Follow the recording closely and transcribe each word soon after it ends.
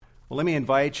Well, let me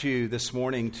invite you this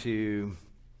morning to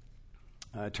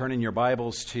turn in your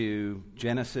Bibles to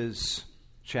Genesis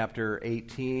chapter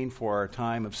 18 for our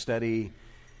time of study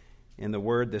in the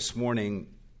Word this morning.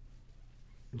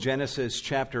 Genesis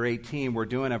chapter 18, we're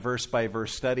doing a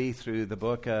verse-by-verse study through the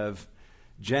book of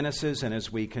Genesis, and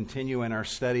as we continue in our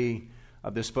study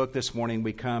of this book this morning,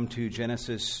 we come to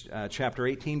Genesis chapter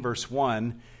 18, verse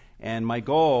 1, and my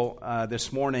goal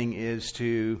this morning is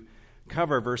to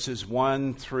cover verses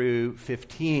 1 through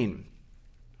 15.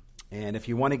 And if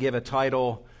you want to give a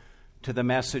title to the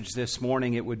message this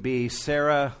morning, it would be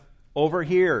Sarah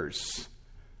Overhears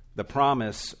the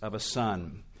Promise of a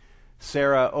Son.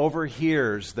 Sarah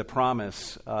overhears the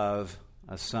promise of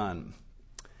a son.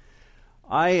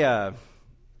 My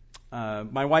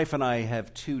wife and I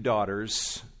have two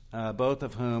daughters, both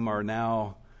of whom are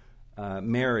now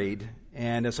married.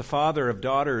 And as a father of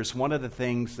daughters, one of the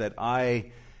things that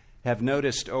I have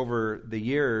noticed over the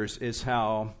years is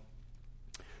how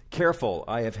careful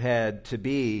I have had to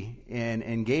be in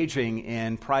engaging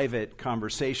in private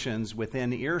conversations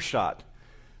within earshot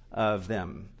of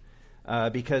them,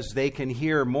 because they can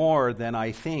hear more than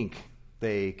I think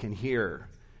they can hear.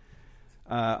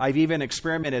 I've even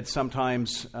experimented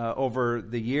sometimes over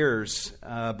the years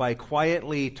by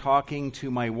quietly talking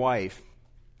to my wife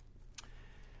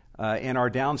in our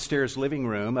downstairs living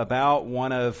room about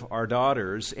one of our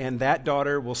daughters, and that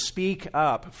daughter will speak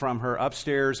up from her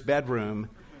upstairs bedroom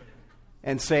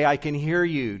and say, "I can hear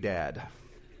you, Dad."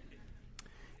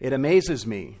 It amazes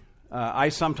me. I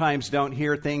sometimes don't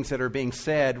hear things that are being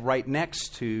said right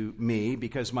next to me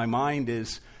because my mind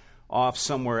is off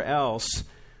somewhere else,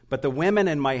 but the women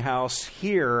in my house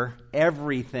hear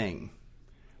everything.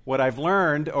 What I've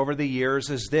learned over the years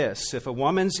is this: if a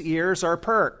woman's ears are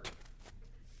perked,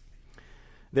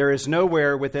 there is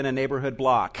nowhere within a neighborhood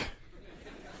block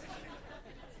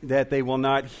that they will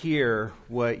not hear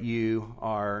what you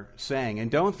are saying. And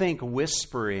don't think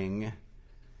whispering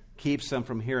keeps them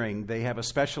from hearing. They have a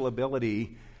special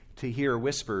ability to hear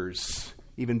whispers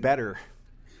even better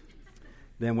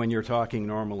than when you're talking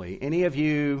normally. Any of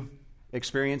you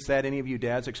experience that? Any of you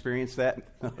dads experience that?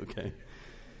 Okay.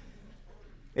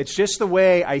 It's just the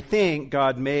way I think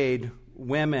God made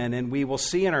women, and we will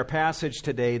see in our passage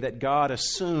today that God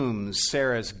assumes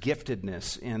Sarah's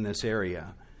giftedness in this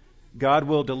area. God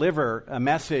will deliver a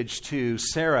message to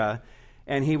Sarah,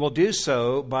 and he will do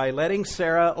so by letting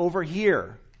Sarah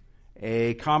overhear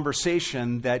a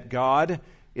conversation that God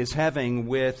is having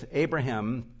with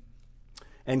Abraham,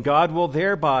 and God will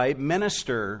thereby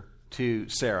minister to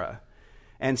Sarah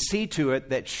and see to it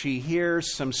that she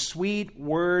hears some sweet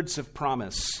words of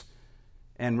promise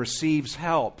and receives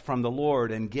help from the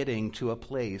Lord in getting to a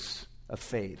place of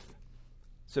faith.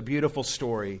 It's a beautiful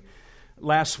story.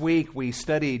 Last week we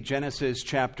studied Genesis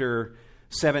chapter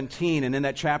 17, and in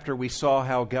that chapter we saw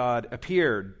how God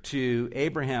appeared to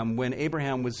Abraham when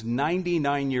Abraham was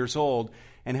 99 years old,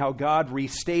 and how God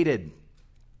restated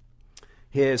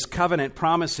his covenant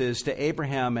promises to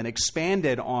Abraham and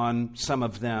expanded on some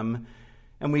of them.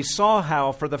 And we saw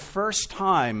how for the first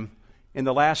time in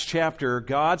the last chapter,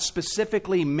 God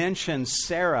specifically mentions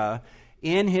Sarah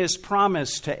in his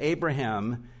promise to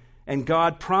Abraham, and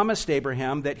God promised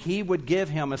Abraham that he would give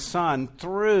him a son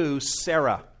through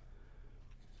Sarah.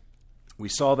 We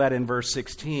saw that in verse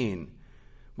 16.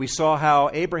 We saw how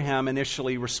Abraham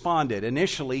initially responded.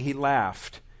 Initially, he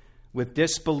laughed with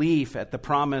disbelief at the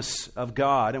promise of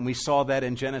God, and we saw that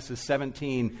in Genesis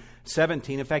 17.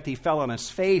 In fact, he fell on his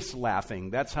face laughing.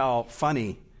 That's how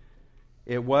funny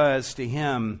it was to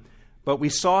him. But we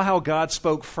saw how God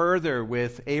spoke further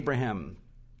with Abraham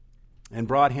and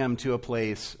brought him to a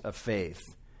place of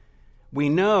faith. We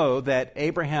know that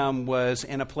Abraham was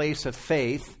in a place of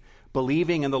faith,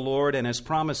 believing in the Lord and his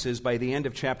promises by the end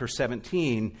of chapter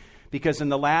 17, because in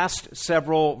the last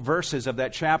several verses of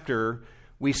that chapter,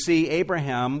 we see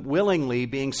Abraham willingly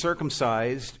being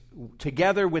circumcised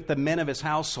together with the men of his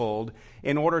household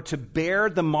in order to bear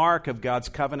the mark of God's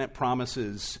covenant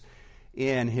promises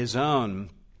in his own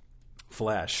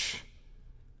flesh.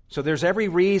 So there's every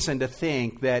reason to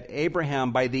think that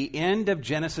Abraham, by the end of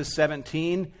Genesis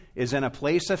 17, is in a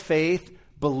place of faith,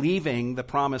 believing the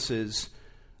promises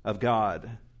of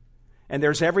God. And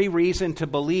there's every reason to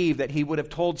believe that he would have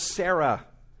told Sarah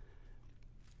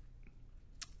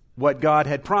what God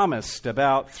had promised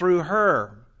about, through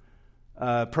her,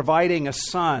 providing a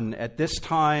son at this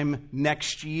time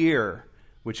next year,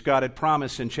 which God had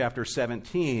promised in chapter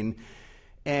 17.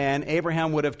 And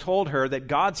Abraham would have told her that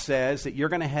God says that you're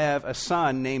going to have a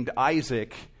son named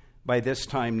Isaac by this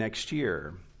time next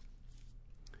year.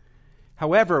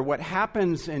 However, what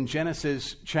happens in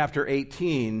Genesis chapter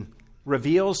 18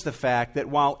 reveals the fact that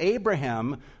while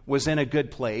Abraham was in a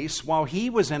good place, while he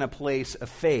was in a place of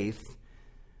faith,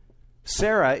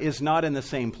 Sarah is not in the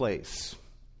same place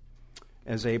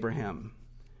as Abraham.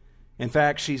 In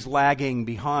fact, she's lagging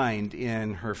behind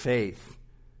in her faith.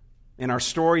 In our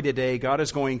story today, God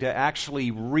is going to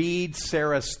actually read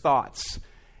Sarah's thoughts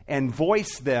and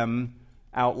voice them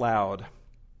out loud.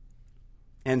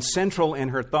 And central in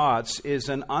her thoughts is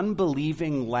an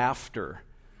unbelieving laughter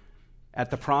at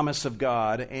the promise of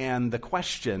God and the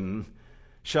question,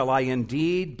 shall I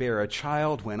indeed bear a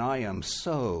child when I am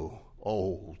so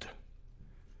old?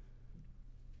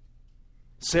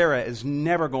 Sarah is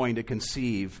never going to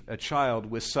conceive a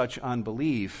child with such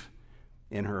unbelief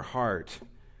in her heart.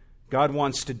 God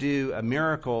wants to do a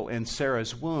miracle in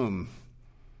Sarah's womb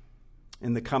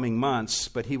in the coming months,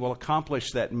 but he will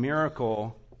accomplish that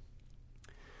miracle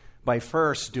by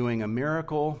first doing a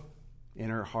miracle in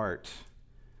her heart.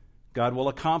 God will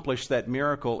accomplish that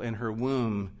miracle in her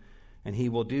womb, and he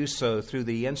will do so through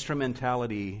the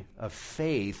instrumentality of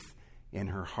faith in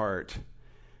her heart.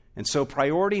 And so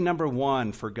priority number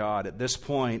one for God at this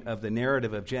point of the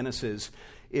narrative of Genesis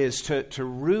is to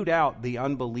root out the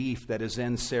unbelief that is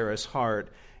in Sarah's heart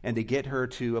and to get her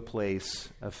to a place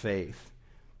of faith.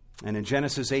 And in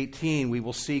Genesis 18, we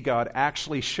will see God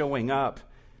actually showing up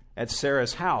at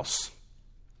Sarah's house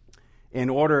in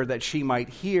order that she might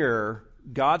hear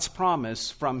God's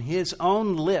promise from his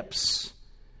own lips.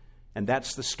 And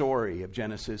that's the story of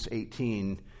Genesis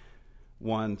 18,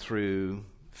 1 through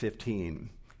 15.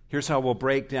 Here's how we'll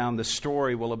break down the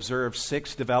story. We'll observe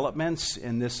 6 developments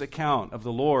in this account of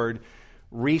the Lord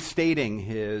restating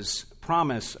his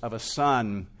promise of a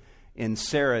son in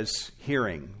Sarah's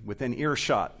hearing, within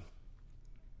earshot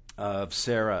of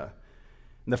Sarah.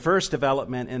 And the first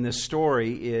development in this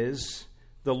story is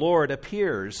the Lord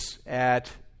appears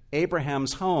at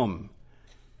Abraham's home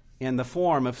in the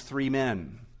form of 3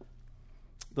 men.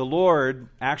 The Lord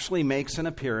actually makes an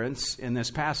appearance in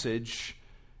this passage,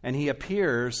 and he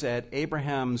appears at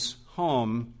Abraham's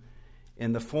home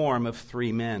in the form of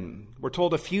 3 men. We're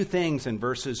told a few things in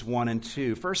verses 1 and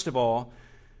 2. First of all,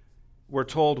 we're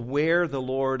told where the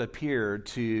Lord appeared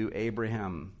to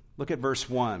Abraham. Look at verse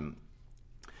 1.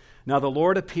 Now the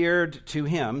Lord appeared to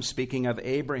him, speaking of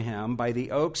Abraham, by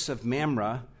the oaks of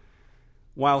Mamre,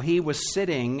 while he was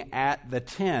sitting at the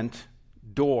tent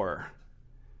door.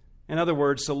 In other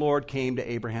words, the Lord came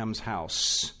to Abraham's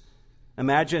house.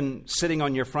 Imagine sitting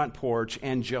on your front porch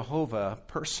and Jehovah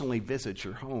personally visits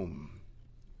your home.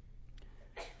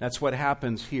 That's what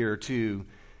happens here to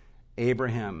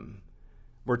Abraham.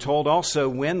 We're told also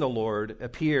when the Lord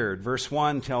appeared. Verse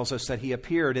 1 tells us that he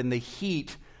appeared in the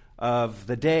heat of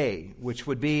the day, which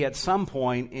would be at some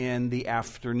point in the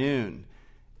afternoon.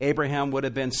 Abraham would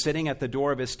have been sitting at the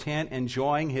door of his tent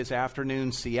enjoying his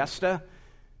afternoon siesta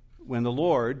when the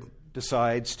Lord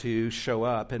decides to show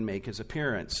up and make his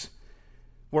appearance.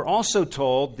 We're also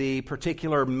told the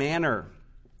particular manner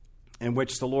in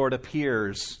which the Lord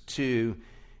appears to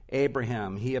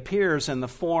Abraham. He appears in the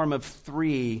form of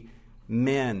 3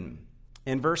 men.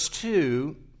 In verse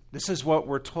 2, this is what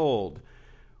we're told.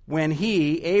 When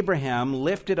he, Abraham,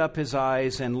 lifted up his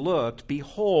eyes and looked,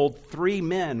 behold, 3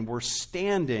 men were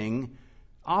standing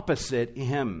opposite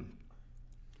him.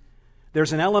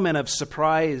 There's an element of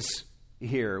surprise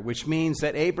here, which means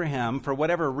that Abraham, for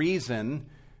whatever reason,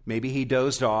 maybe he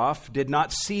dozed off, did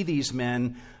not see these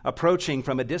men approaching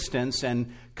from a distance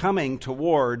and coming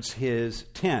towards his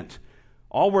tent.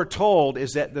 All we're told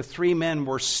is that the 3 men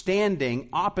were standing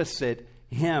opposite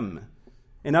him.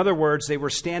 In other words, they were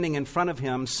standing in front of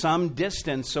him some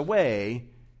distance away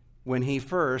when he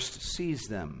first sees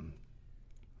them.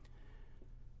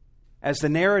 As the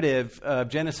narrative of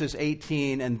Genesis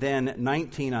 18 and then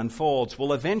 19 unfolds,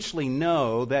 we'll eventually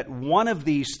know that one of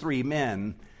these 3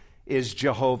 men is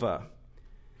Jehovah,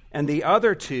 and the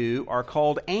other 2 are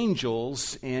called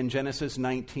angels in Genesis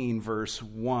 19, verse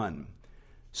 1.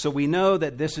 So we know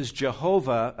that this is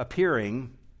Jehovah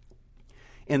appearing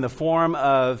in the form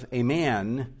of a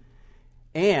man,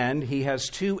 and he has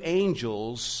 2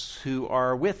 angels who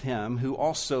are with him who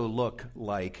also look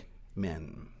like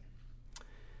men.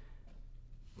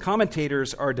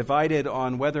 Commentators are divided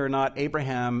on whether or not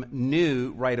Abraham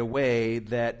knew right away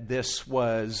that this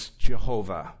was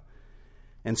Jehovah.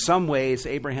 In some ways,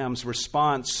 Abraham's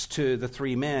response to the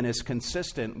 3 men is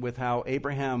consistent with how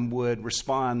Abraham would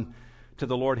respond to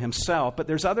the Lord himself. But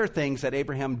there's other things that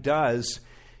Abraham does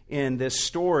in this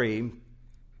story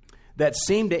that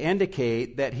seem to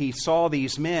indicate that he saw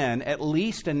these men, at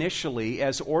least initially,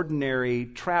 as ordinary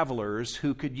travelers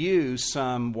who could use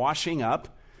some washing up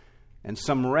and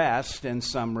some rest and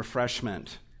some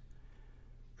refreshment.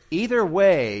 Either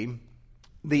way,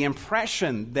 the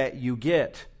impression that you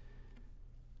get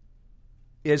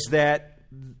is that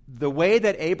the way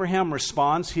that Abraham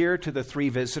responds here to the three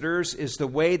visitors is the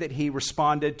way that he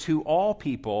responded to all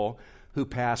people who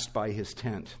passed by his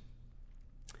tent.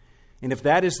 And if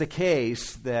that is the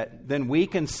case, then we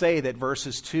can say that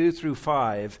verses 2 through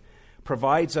 5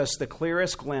 provides us the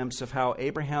clearest glimpse of how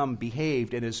Abraham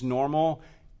behaved in his normal,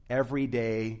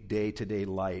 everyday, day-to-day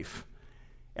life.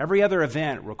 Every other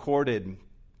event recorded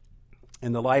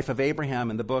in the life of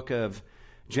Abraham in the book of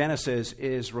Genesis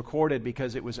is recorded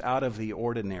because it was out of the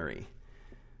ordinary.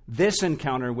 This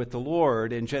encounter with the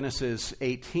Lord in Genesis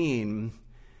 18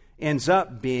 ends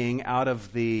up being out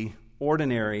of the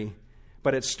ordinary,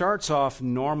 but it starts off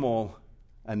normal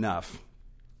enough.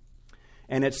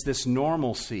 And it's this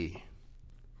normalcy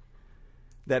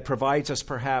that provides us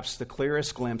perhaps the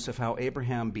clearest glimpse of how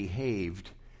Abraham behaved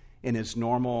in his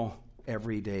normal,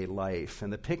 everyday life.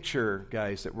 And the picture,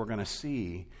 guys, that we're going to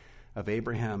see of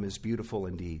Abraham is beautiful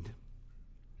indeed.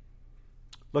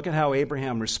 Look at how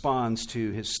Abraham responds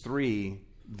to his three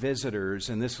visitors,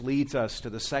 and this leads us to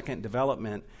the second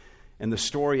development in the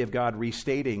story of God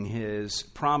restating his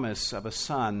promise of a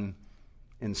son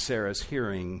in Sarah's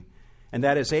hearing. And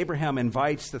that is, Abraham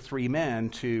invites the three men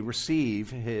to receive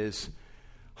his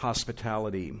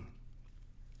hospitality.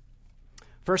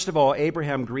 First of all,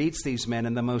 Abraham greets these men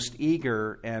in the most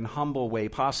eager and humble way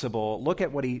possible. Look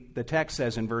at what the text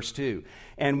says in verse 2.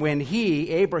 And when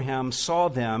Abraham, saw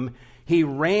them, he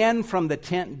ran from the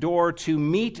tent door to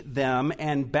meet them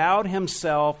and bowed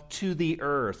himself to the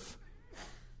earth.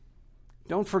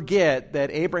 Don't forget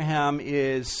that Abraham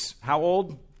is how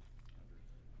old?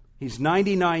 He's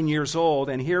 99 years old,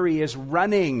 and here he is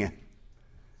running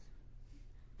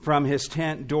from his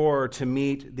tent door to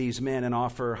meet these men and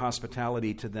offer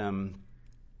hospitality to them.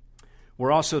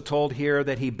 We're also told here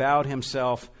that he bowed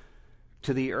himself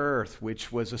to the earth,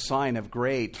 which was a sign of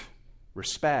great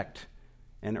respect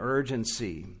and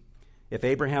urgency. If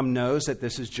Abraham knows that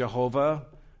this is Jehovah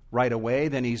right away,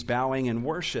 then he's bowing in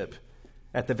worship.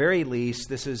 At the very least,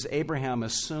 this is Abraham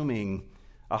assuming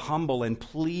a humble and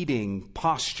pleading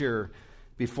posture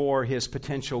before his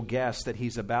potential guest that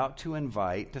he's about to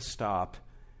invite to stop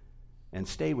and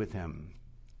stay with him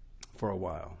for a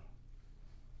while.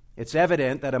 It's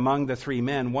evident that among the three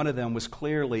men, one of them was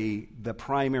clearly the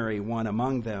primary one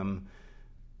among them.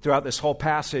 Throughout this whole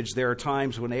passage, there are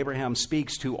times when Abraham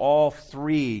speaks to all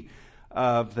three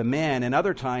of the men, and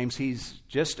other times he's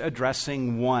just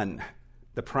addressing one,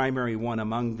 the primary one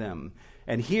among them.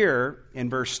 And here, in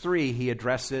verse 3, he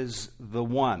addresses the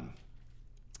one,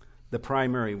 the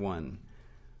primary one.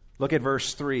 Look at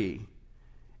verse 3.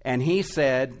 And he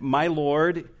said, "My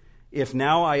Lord, if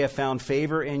now I have found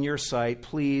favor in your sight,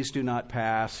 please do not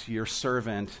pass your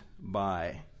servant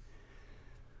by."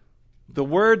 The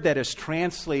word that is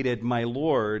translated "my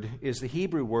Lord" is the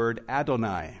Hebrew word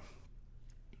Adonai.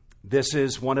 This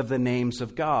is one of the names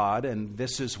of God, and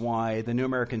this is why the New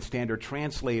American Standard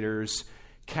translators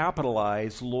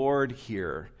capitalize Lord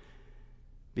here,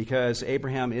 because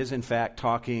Abraham is in fact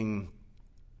talking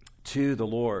to the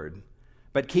Lord.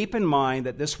 But keep in mind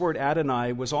that this word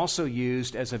Adonai was also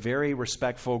used as a very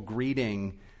respectful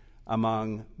greeting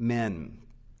among men.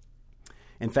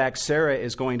 In fact, Sarah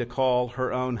is going to call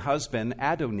her own husband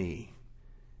Adoni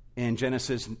in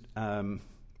Genesis,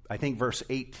 I think, verse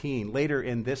 18. Later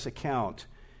in this account,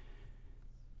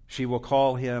 she will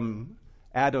call him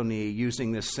Adoni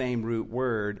using this same root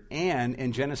word. And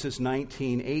in Genesis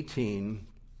 19:18,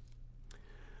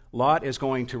 Lot is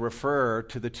going to refer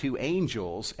to the two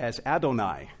angels as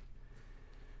Adonai.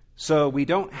 So we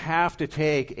don't have to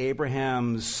take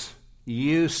Abraham's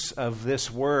use of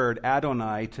this word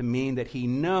Adonai to mean that he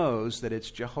knows that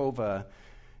it's Jehovah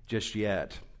just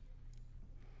yet.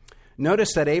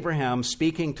 Notice that Abraham,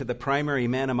 speaking to the primary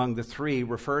man among the three,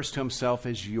 refers to himself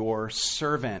as your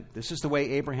servant. This is the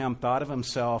way Abraham thought of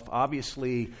himself,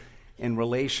 obviously in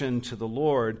relation to the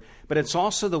Lord, but it's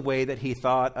also the way that he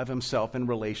thought of himself in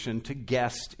relation to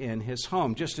guests in his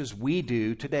home, just as we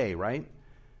do today, right?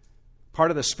 Part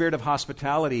of the spirit of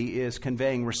hospitality is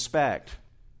conveying respect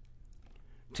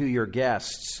to your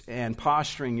guests and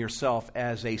posturing yourself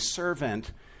as a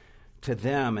servant to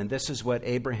them, and this is what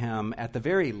Abraham, at the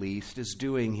very least, is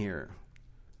doing here.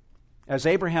 As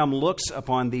Abraham looks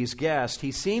upon these guests,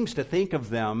 he seems to think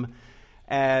of them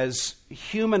as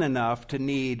human enough to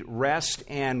need rest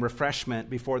and refreshment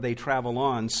before they travel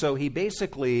on. So he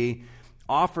basically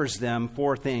offers them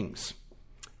four things.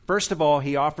 First of all,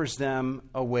 he offers them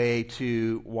a way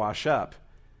to wash up.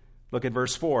 Look at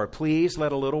verse 4. "Please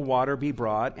let a little water be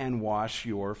brought and wash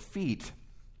your feet."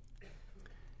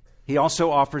 He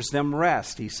also offers them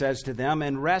rest. He says to them,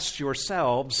 "And rest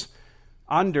yourselves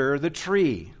under the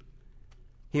tree."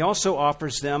 He also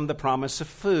offers them the promise of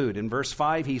food. In verse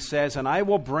 5, he says, "And I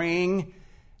will bring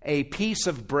a piece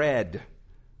of bread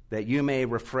that you may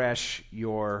refresh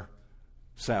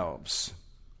yourselves."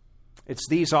 It's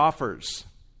these offers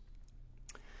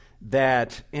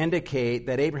that indicate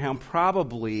that Abraham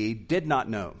probably did not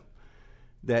know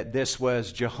that this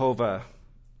was Jehovah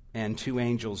and two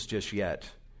angels just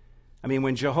yet. I mean,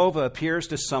 when Jehovah appears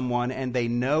to someone and they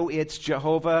know it's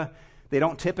Jehovah, they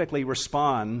don't typically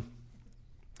respond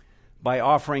by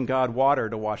offering God water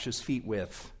to wash his feet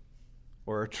with,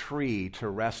 or a tree to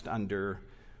rest under,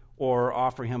 or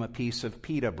offer him a piece of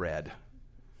pita bread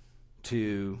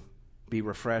to be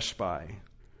refreshed by.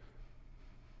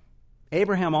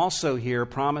 Abraham also here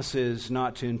promises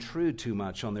not to intrude too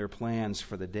much on their plans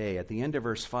for the day. At the end of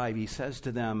verse 5, he says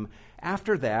to them,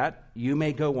 "After that, you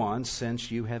may go on,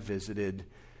 since you have visited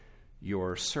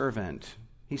your servant."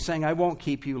 He's saying, I won't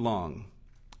keep you long.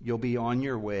 You'll be on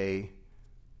your way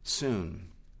soon.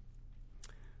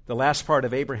 The last part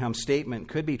of Abraham's statement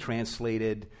could be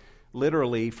translated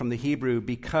literally from the Hebrew,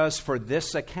 "Because for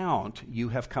this account you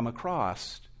have come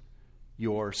across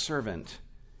your servant."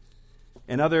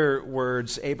 In other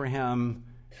words, Abraham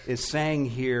is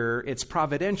saying here, it's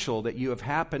providential that you have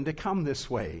happened to come this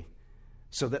way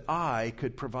so that I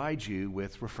could provide you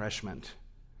with refreshment.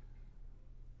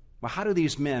 Well, how do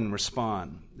these men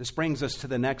respond? This brings us to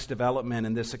the next development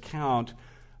in this account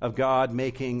of God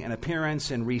making an appearance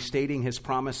and restating his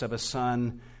promise of a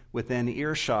son within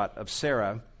earshot of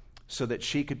Sarah so that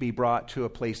she could be brought to a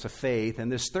place of faith.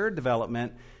 And this third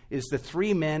development is the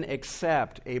three men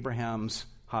accept Abraham's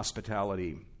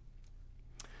hospitality.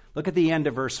 Look at the end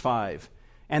of verse 5.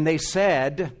 "And they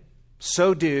said,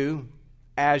 'So do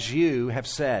as you have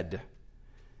said.'"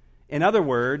 In other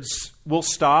words, "We'll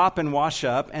stop and wash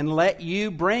up and let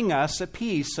you bring us a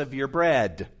piece of your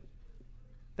bread."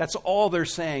 That's all they're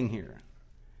saying here.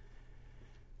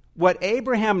 What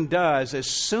Abraham does as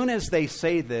soon as they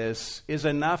say this is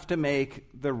enough to make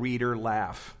the reader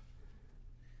laugh.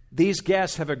 These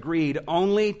guests have agreed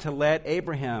only to let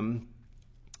Abraham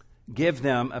give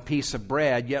them a piece of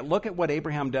bread, yet look at what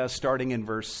Abraham does starting in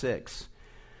verse 6.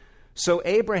 "So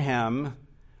Abraham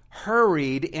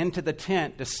hurried into the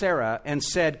tent to Sarah and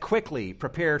said, 'Quickly,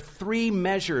 prepare 3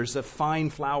 measures of fine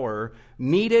flour,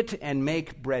 knead it, and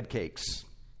make bread cakes.'"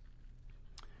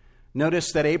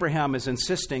 Notice that Abraham is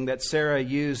insisting that Sarah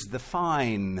use the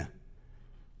fine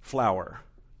flour,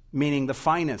 meaning the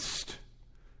finest,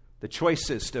 the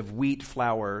choicest of wheat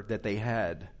flour that they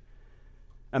had.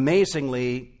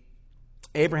 Amazingly,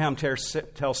 Abraham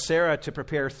tells Sarah to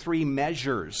prepare 3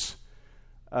 measures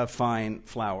of fine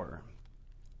flour.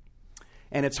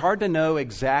 And it's hard to know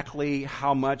exactly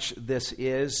how much this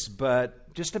is,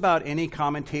 but just about any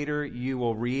commentator you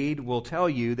will read will tell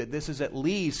you that this is at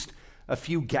least a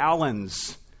few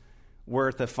gallons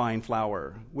worth of fine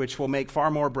flour, which will make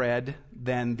far more bread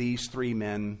than these 3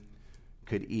 men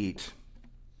could eat.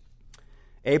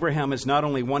 Abraham is not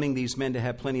only wanting these men to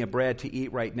have plenty of bread to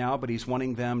eat right now, but he's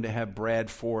wanting them to have bread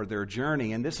for their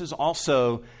journey. And this is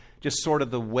also just sort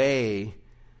of the way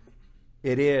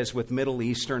it is with Middle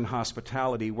Eastern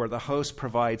hospitality, where the host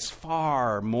provides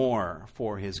far more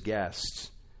for his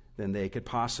guests than they could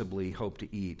possibly hope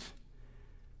to eat.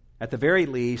 At the very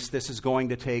least, this is going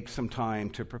to take some time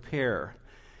to prepare.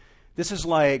 This is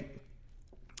like,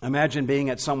 imagine being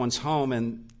at someone's home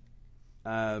and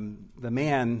the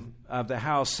man of the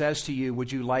house says to you,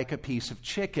 "Would you like a piece of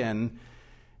chicken?"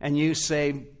 And you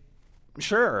say,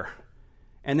 "Sure."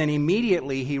 And then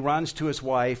immediately he runs to his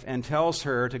wife and tells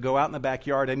her to go out in the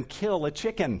backyard and kill a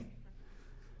chicken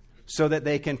so that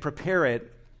they can prepare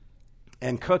it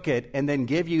and cook it and then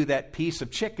give you that piece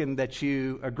of chicken that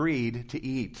you agreed to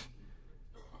eat.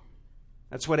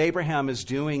 That's what Abraham is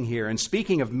doing here. And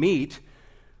speaking of meat,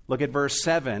 look at verse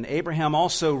 7. "Abraham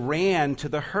also ran to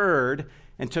the herd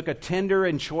and took a tender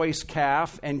and choice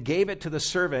calf and gave it to the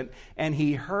servant, and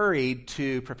he hurried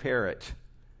to prepare it."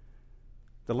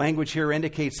 The language here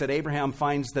indicates that Abraham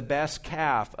finds the best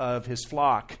calf of his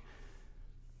flock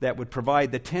that would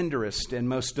provide the tenderest and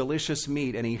most delicious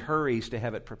meat, and he hurries to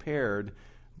have it prepared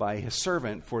by his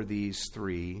servant for these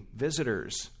 3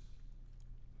 visitors.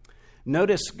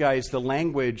 Notice, guys, the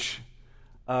language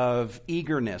of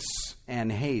eagerness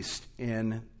and haste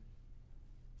in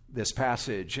this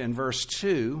passage. In verse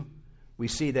 2, we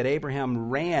see that Abraham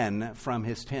ran from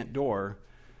his tent door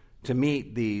to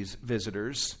meet these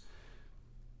visitors.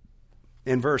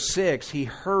 In verse 6, he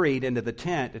hurried into the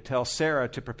tent to tell Sarah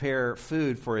to prepare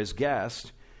food for his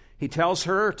guest. He tells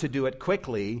her to do it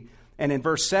quickly, And in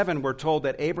verse 7, we're told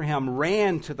that Abraham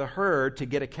ran to the herd to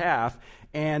get a calf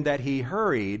and that he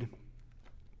hurried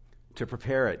to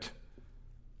prepare it.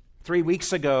 3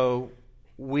 weeks ago,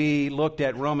 we looked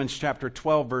at Romans chapter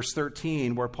 12, verse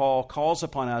 13, where Paul calls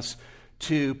upon us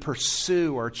to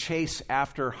pursue or chase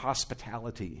after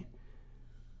hospitality.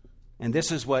 And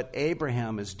this is what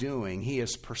Abraham is doing. He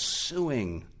is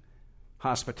pursuing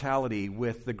hospitality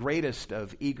with the greatest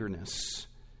of eagerness.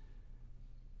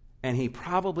 And he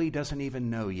probably doesn't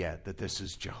even know yet that this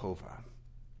is Jehovah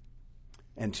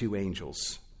and 2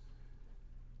 angels.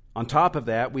 On top of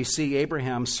that, we see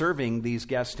Abraham serving these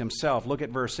guests himself. Look at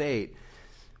verse 8.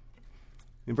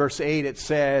 In verse 8 it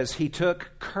says, he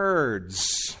took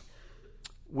curds,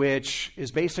 which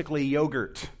is basically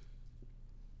yogurt,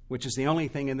 which is the only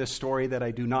thing in this story that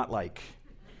I do not like.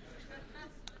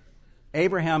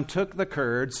 Abraham took the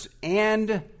curds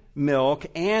and milk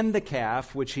and the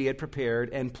calf which he had prepared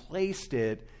and placed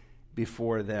it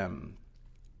before them.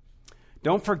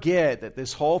 Don't forget that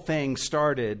this whole thing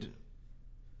started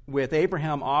with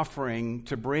Abraham offering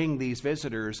to bring these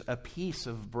visitors a piece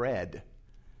of bread.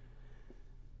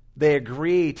 They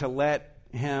agree to let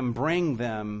him bring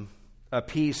them a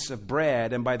piece of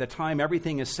bread, and by the time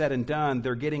everything is said and done,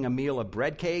 they're getting a meal of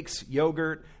bread cakes,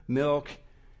 yogurt, milk,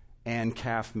 and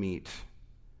calf meat.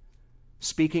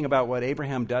 Speaking about what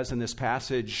Abraham does in this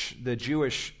passage, the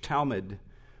Jewish Talmud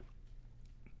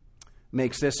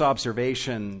makes this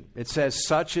observation. It says,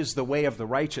 such is the way of the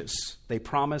righteous. They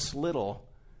promise little,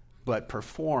 but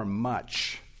perform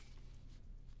much.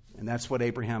 And that's what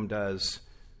Abraham does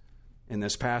in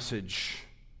this passage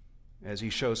as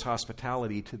he shows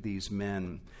hospitality to these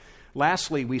men.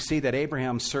 Lastly, we see that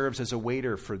Abraham serves as a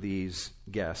waiter for these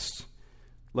guests.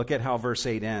 Look at how verse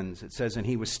 8 ends. It says, and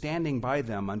he was standing by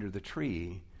them under the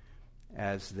tree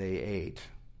as they ate.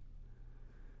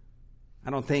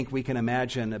 I don't think we can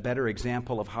imagine a better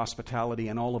example of hospitality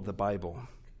in all of the Bible.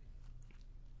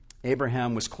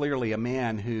 Abraham was clearly a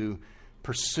man who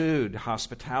pursued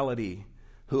hospitality,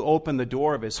 who opened the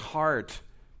door of his heart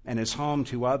and his home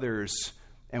to others,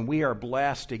 and we are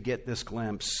blessed to get this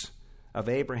glimpse of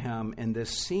Abraham in this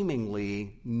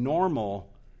seemingly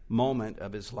normal moment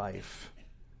of his life.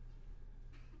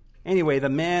 Anyway, the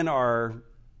men are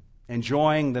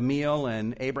enjoying the meal,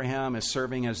 and Abraham is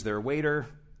serving as their waiter,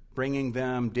 bringing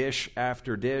them dish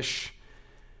after dish.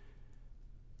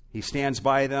 He stands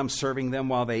by them, serving them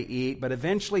while they eat. But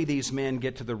eventually these men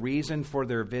get to the reason for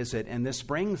their visit, and this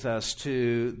brings us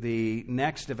to the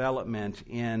next development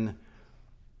in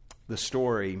the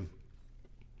story.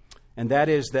 And that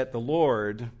is that the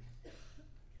Lord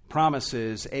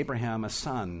promises Abraham a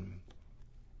son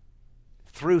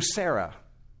through Sarah.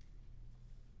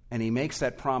 And he makes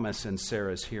that promise in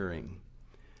Sarah's hearing.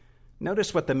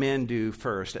 Notice what the men do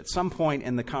first. At some point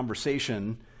in the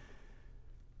conversation,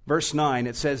 verse 9,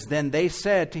 it says, then they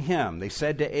said to him, they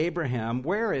said to Abraham,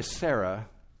 where is Sarah,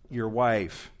 your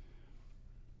wife?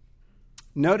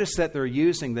 Notice that they're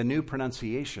using the new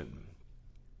pronunciation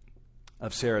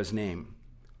of Sarah's name.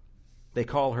 They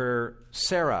call her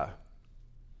Sarah,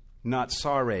 not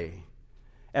Sarai.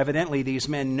 Evidently, these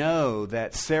men know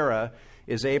that Sarah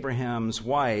is Abraham's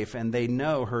wife, and they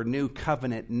know her new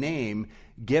covenant name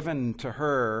given to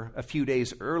her a few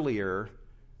days earlier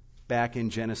back in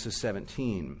Genesis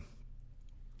 17.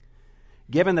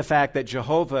 Given the fact that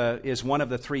Jehovah is one of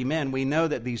the 3 men, we know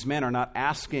that these men are not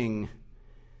asking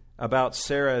about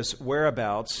Sarah's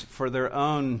whereabouts for their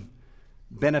own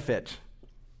benefit.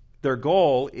 Their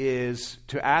goal is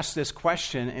to ask this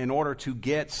question in order to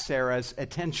get Sarah's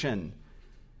attention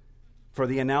for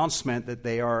the announcement that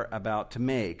they are about to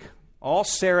make. All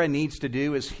Sarah needs to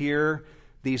do is hear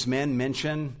these men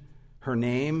mention her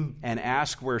name and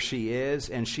ask where she is,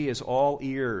 and she is all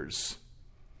ears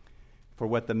for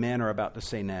what the men are about to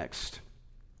say next.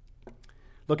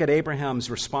 Look at Abraham's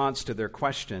response to their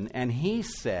question. And he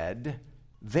said,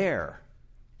 there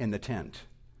in the tent.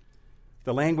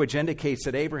 The language indicates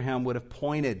that Abraham would have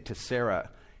pointed to Sarah.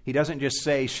 He doesn't just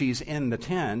say she's in the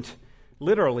tent.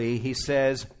 Literally, he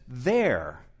says,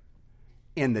 there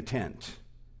in the tent,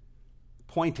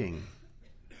 pointing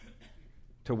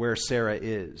to where Sarah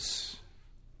is.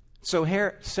 So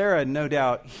Sarah, no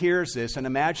doubt, hears this, and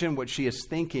imagine what she is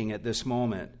thinking at this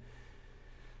moment.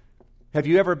 Have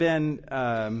you ever been,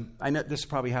 I know this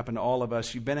probably happened to all of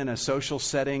us, you've been in a social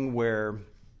setting where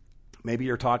maybe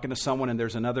you're talking to someone and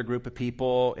there's another group of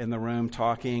people in the room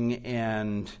talking,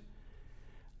 and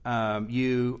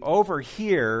you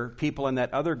overhear people in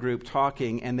that other group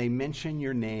talking, and they mention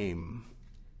your name.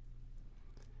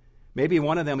 Maybe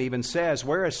one of them even says,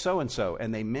 where is so-and-so?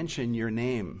 And they mention your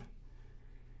name.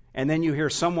 And then you hear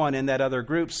someone in that other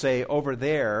group say, over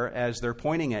there, as they're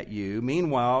pointing at you.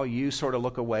 Meanwhile, you sort of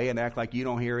look away and act like you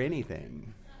don't hear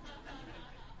anything.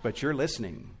 But you're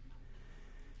listening.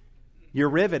 You're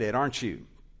riveted, aren't you?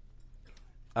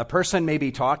 A person may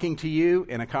be talking to you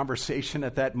in a conversation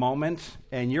at that moment,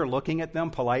 and you're looking at them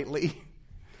politely,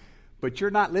 but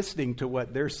you're not listening to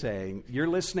what they're saying. You're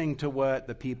listening to what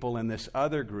the people in this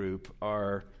other group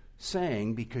are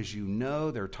saying because you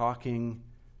know they're talking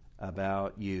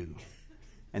about you.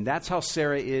 And that's how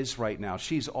Sarah is right now.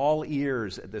 She's all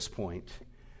ears at this point.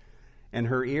 And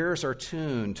her ears are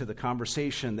tuned to the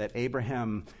conversation that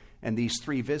Abraham and these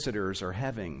three visitors are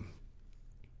having.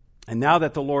 And now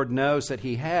that the Lord knows that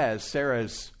he has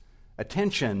Sarah's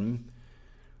attention,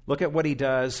 look at what he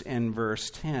does in verse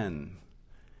 10.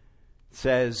 It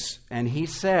says, and he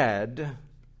said,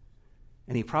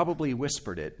 and he probably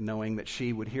whispered it, knowing that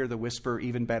she would hear the whisper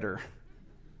even better.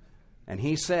 And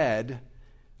he said,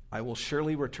 I will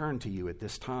surely return to you at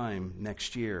this time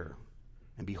next year.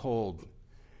 And behold,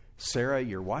 Sarah,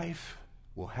 your wife,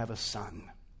 will have a son.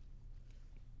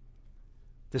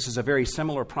 This is a very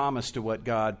similar promise to what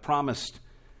God promised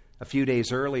a few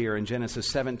days earlier in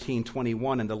Genesis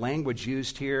 17:21. And the language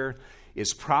used here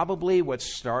is probably what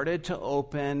started to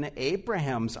open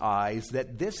Abraham's eyes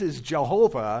that this is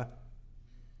Jehovah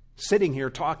sitting here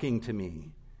talking to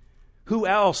me. Who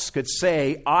else could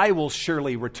say, I will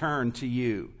surely return to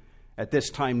you at this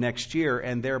time next year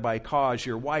and thereby cause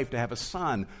your wife to have a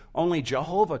son? Only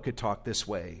Jehovah could talk this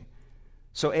way.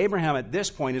 So Abraham at this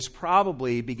point is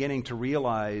probably beginning to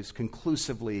realize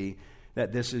conclusively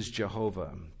that this is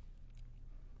Jehovah.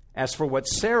 As for what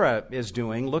Sarah is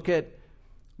doing, look at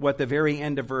what the very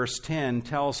end of verse 10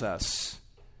 tells us.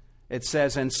 It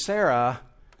says, and Sarah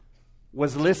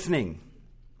was listening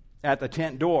at the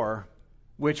tent door,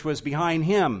 which was behind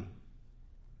him.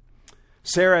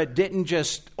 Sarah didn't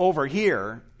just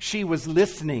overhear, she was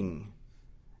listening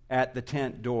at the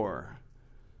tent door.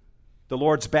 The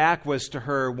Lord's back was to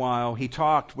her while he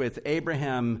talked with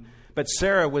Abraham, but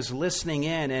Sarah was listening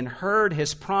in and heard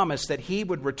his promise that he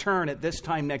would return at this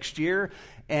time next year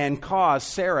and cause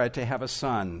Sarah to have a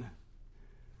son.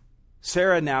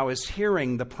 Sarah now is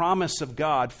hearing the promise of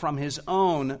God from his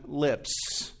own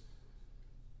lips.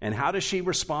 And how does she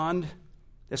respond?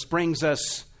 This brings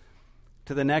us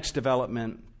to the next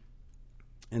development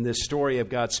in this story of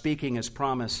God speaking his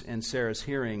promise in Sarah's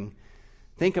hearing.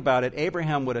 Think about it.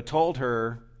 Abraham would have told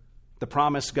her the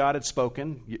promise God had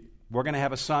spoken. We're going to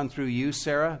have a son through you,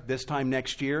 Sarah, this time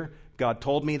next year. God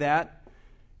told me that.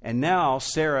 And now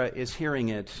Sarah is hearing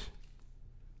it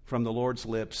from the Lord's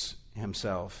lips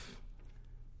himself.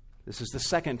 This is the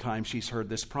second time she's heard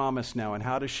this promise now. And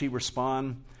how does she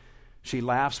respond? She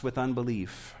laughs with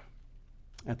unbelief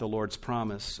at the Lord's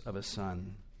promise of a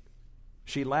son.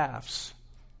 She laughs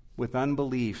with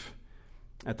unbelief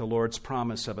at the Lord's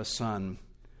promise of a son.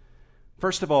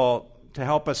 First of all, to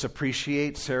help us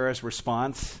appreciate Sarah's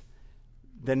response,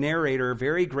 the narrator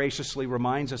very graciously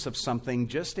reminds us of something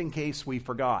just in case we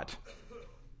forgot.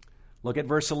 Look at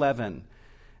verse 11.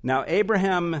 Now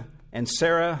Abraham and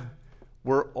Sarah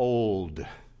were old,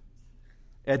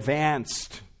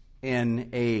 advanced in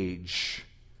age.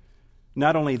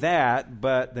 Not only that,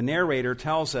 but the narrator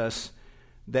tells us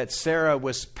that Sarah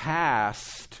was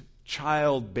past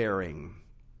childbearing.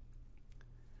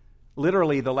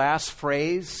 Literally, the last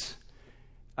phrase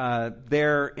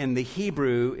there in the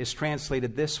Hebrew is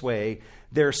translated this way: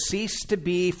 there ceased to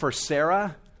be for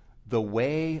Sarah the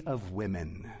way of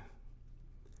women.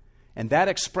 And that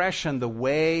expression, the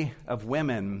way of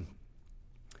women,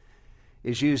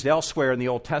 is used elsewhere in the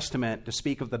Old Testament to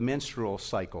speak of the menstrual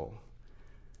cycle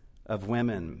of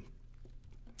women.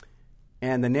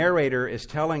 And the narrator is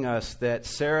telling us that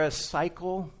Sarah's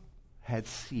cycle had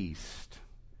ceased.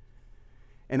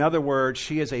 In other words,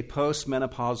 she is a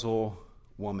postmenopausal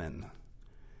woman.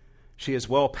 She is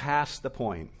well past the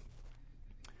point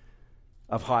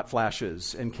of hot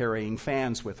flashes and carrying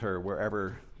fans with her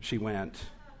wherever she went.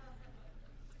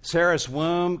 Sarah's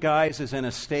womb, guys, is in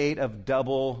a state of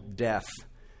double death.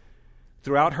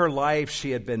 Throughout her life,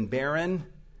 she had been barren,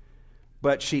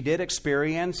 but she did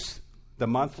experience the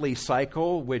monthly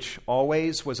cycle, which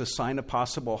always was a sign of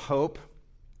possible hope.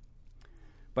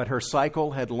 But her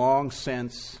cycle had long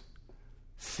since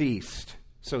ceased.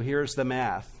 So here's the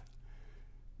math.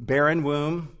 Barren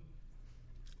womb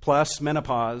plus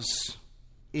menopause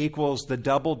equals the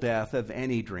double death of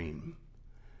any dream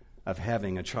of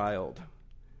having a child.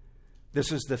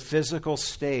 This is the physical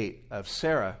state of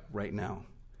Sarah right now.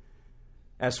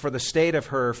 As for the state of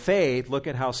her faith, look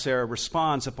at how Sarah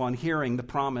responds upon hearing the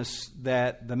promise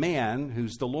that the man,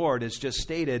 who's the Lord, has just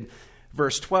stated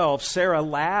Verse 12, Sarah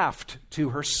laughed to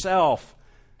herself,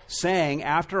 saying,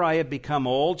 "After I have become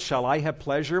old, shall I have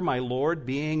pleasure, my Lord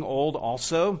being old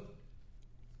also?"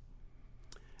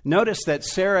 Notice that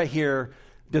Sarah here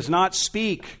does not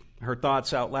speak her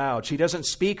thoughts out loud. She doesn't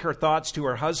speak her thoughts to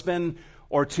her husband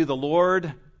or to the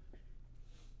Lord.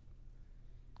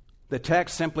 The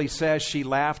text simply says she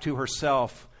laughed to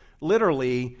herself.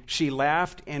 Literally, she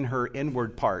laughed in her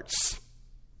inward parts.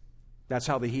 That's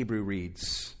how the Hebrew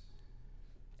reads.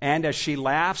 And as she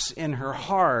laughs in her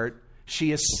heart,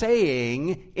 she is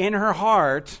saying in her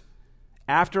heart,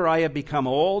 "After I have become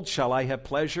old, shall I have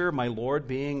pleasure, my Lord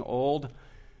being old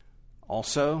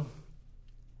also?"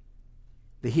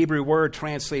 The Hebrew word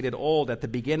translated old at the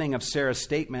beginning of Sarah's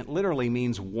statement literally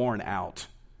means worn out.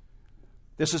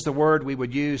 This is the word we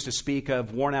would use to speak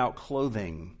of worn out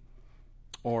clothing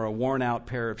or a worn out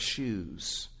pair of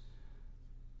shoes.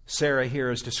 Sarah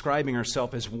here is describing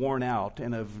herself as worn out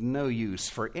and of no use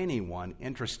for anyone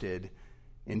interested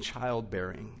in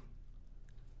childbearing.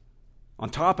 On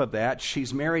top of that,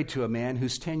 she's married to a man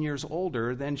who's 10 years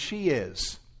older than she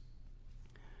is.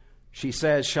 She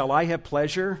says, "Shall I have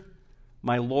pleasure,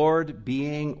 my Lord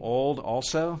being old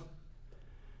also?"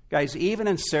 Guys, even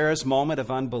in Sarah's moment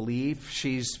of unbelief,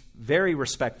 she's very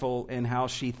respectful in how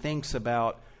she thinks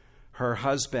about her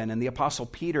husband. And the Apostle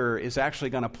Peter is actually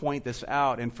going to point this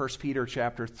out in 1 Peter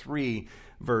chapter 3,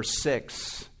 verse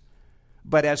 6.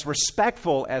 But as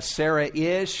respectful as Sarah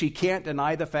is, she can't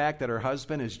deny the fact that her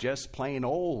husband is just plain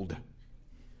old.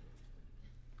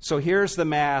 So here's the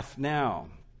math now.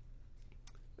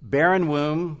 Barren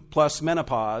womb plus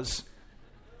menopause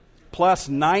plus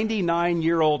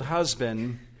 99-year-old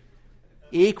husband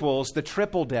equals the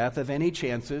triple death of any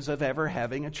chances of ever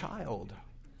having a child.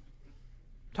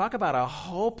 Talk about a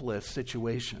hopeless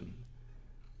situation.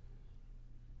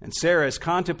 And Sarah is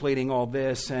contemplating all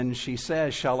this, and she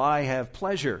says, "Shall I have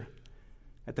pleasure?"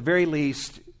 At the very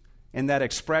least, in that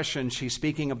expression, she's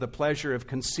speaking of the pleasure of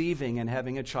conceiving and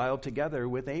having a child together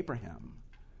with Abraham.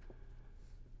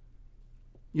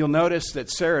 You'll notice that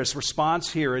Sarah's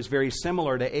response here is very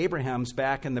similar to Abraham's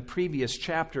back in the previous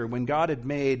chapter when God had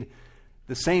made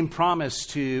the same promise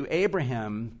to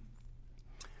Abraham.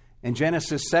 In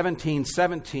Genesis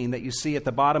 17:17 that you see at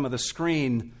the bottom of the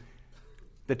screen,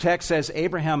 the text says,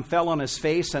 "Abraham fell on his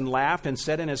face and laughed and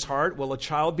said in his heart, 'Will a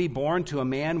child be born to a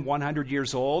man 100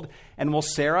 years old? And will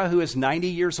Sarah, who is 90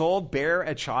 years old, bear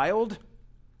a child?'"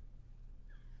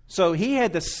 So he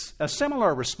had a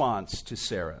similar response to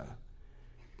Sarah.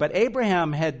 But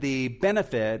Abraham had the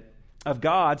benefit of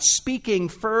God speaking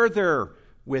further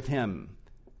with him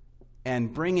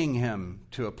and bringing him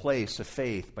to a place of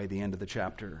faith by the end of the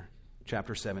chapter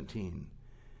 17.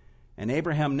 And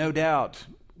Abraham, no doubt,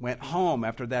 went home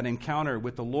after that encounter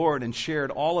with the Lord and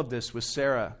shared all of this with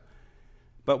Sarah.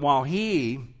 But while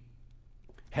he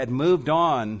had moved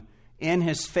on in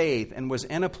his faith and was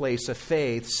in a place of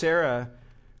faith, Sarah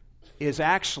is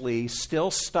actually still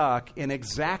stuck in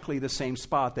exactly the same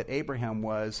spot that Abraham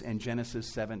was in Genesis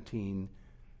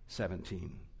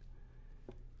 17:17.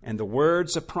 And the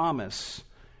words of promise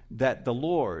that the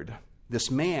Lord,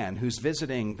 this man who's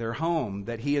visiting their home,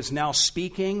 that he is now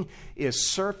speaking, is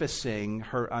surfacing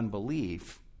her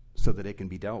unbelief so that it can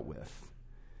be dealt with.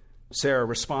 Sarah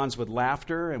responds with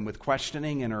laughter and with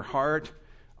questioning in her heart,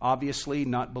 obviously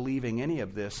not believing any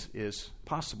of this is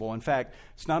possible. In fact,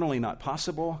 it's not only not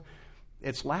possible,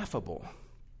 it's laughable.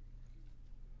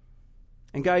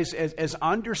 And guys, as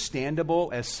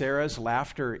understandable as Sarah's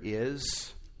laughter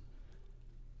is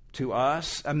to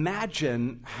us,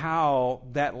 imagine how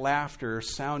that laughter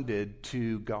sounded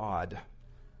to God.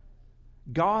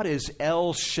 God is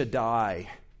El Shaddai.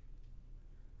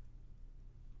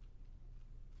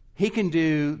 He can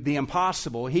do the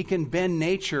impossible. He can bend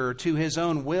nature to his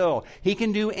own will. He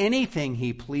can do anything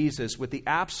he pleases with the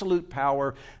absolute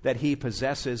power that he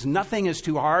possesses. Nothing is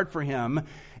too hard for him.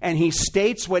 And he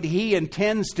states what he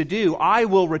intends to do. "I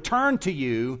will return to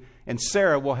you, and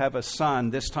Sarah will have a son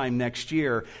this time next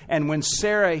year." And when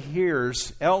Sarah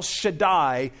hears El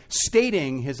Shaddai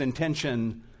stating his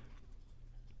intention,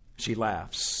 she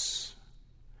laughs.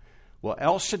 Well,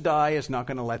 El Shaddai is not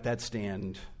going to let that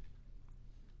stand.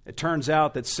 It turns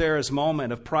out that Sarah's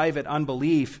moment of private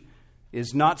unbelief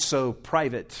is not so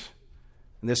private.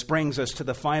 And this brings us to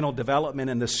the final development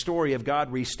in the story of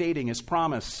God restating his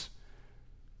promise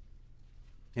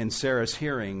in Sarah's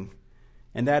hearing.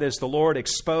 And that is, the Lord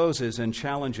exposes and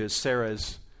challenges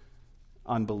Sarah's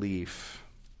unbelief.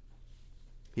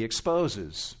 He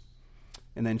exposes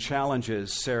and then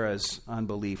challenges Sarah's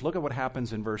unbelief. Look at what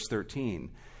happens in verse 13.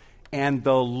 "And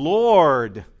the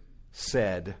Lord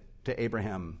said to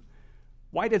Abraham,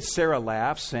 Why did Sarah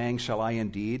laugh, saying, "Shall I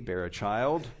indeed bear a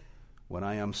child when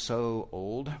I am so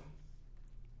old?"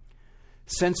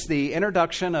 Since the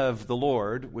introduction of the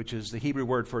Lord, which is the Hebrew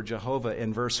word for Jehovah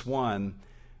in verse 1,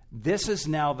 this is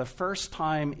now the first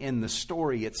time in the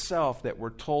story itself that we're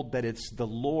told that it's the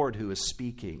Lord who is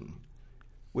speaking,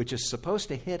 which is supposed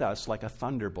to hit us like a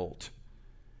thunderbolt.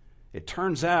 It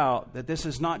turns out that this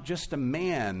is not just a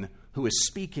man who is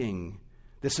speaking.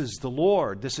 This is the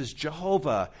Lord. This is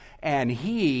Jehovah. And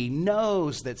he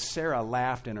knows that Sarah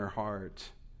laughed in her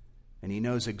heart. And he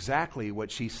knows exactly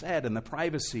what she said in the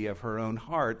privacy of her own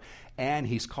heart. And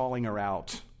he's calling her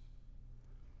out.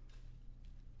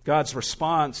 God's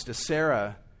response to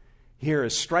Sarah here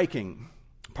is striking.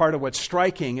 Part of what's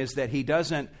striking is that he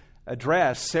doesn't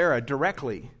address Sarah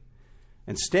directly.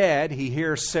 Instead, he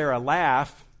hears Sarah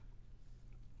laugh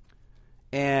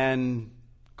and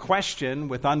question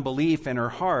with unbelief in her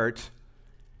heart.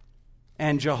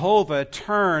 And Jehovah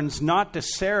turns not to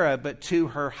Sarah, but to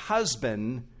her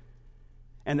husband.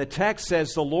 And the text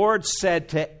says, the Lord said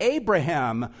to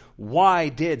Abraham, "Why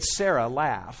did Sarah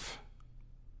laugh?"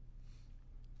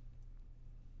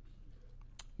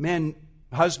 Men,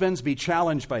 husbands, be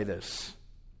challenged by this.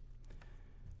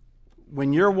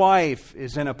 When your wife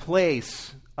is in a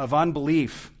place of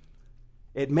unbelief,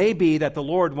 it may be that the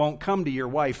Lord won't come to your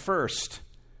wife first,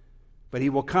 but he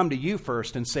will come to you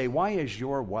first and say, "Why is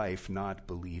your wife not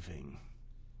believing?"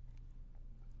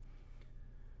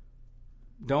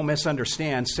 Don't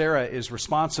misunderstand. Sarah is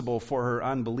responsible for her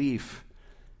unbelief,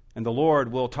 and the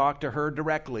Lord will talk to her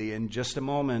directly in just a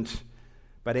moment.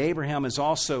 But Abraham is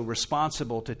also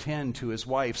responsible to tend to his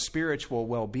wife's spiritual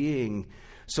well-being.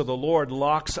 So the Lord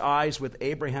locks eyes with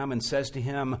Abraham and says to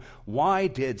him, "Why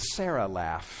did Sarah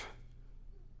laugh,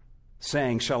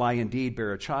 saying, 'Shall I indeed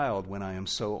bear a child when I am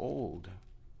so old?'"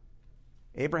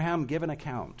 Abraham, give an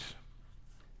account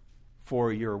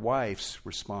for your wife's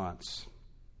response.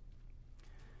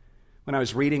 When I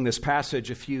was reading this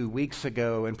passage a few weeks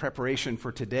ago in preparation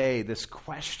for today, this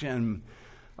question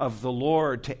of the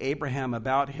Lord to Abraham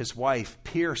about his wife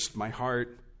pierced my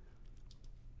heart.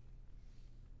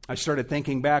 I started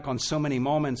thinking back on so many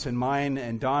moments in mine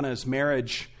and Donna's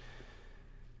marriage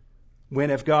when,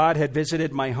 if God had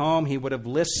visited my home, he would have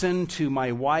listened to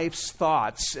my wife's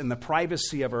thoughts in the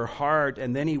privacy of her heart,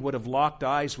 and then he would have locked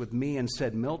eyes with me and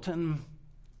said, "Milton,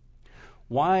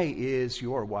 why is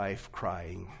your wife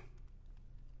crying?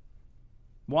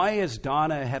 Why is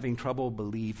Donna having trouble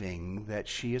believing that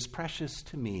she is precious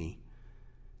to me?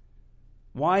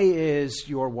 Why is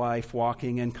your wife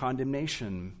walking in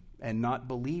condemnation and not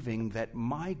believing that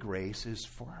my grace is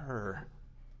for her?"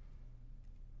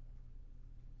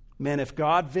 Men, if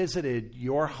God visited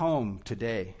your home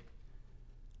today,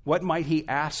 what might he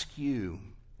ask you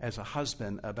as a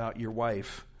husband about your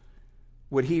wife?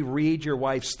 Would he read your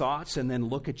wife's thoughts and then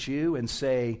look at you and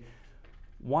say,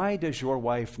 "Why does your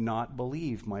wife not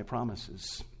believe my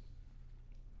promises?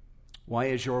 Why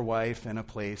is your wife in a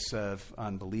place of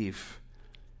unbelief?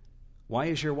 Why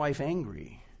is your wife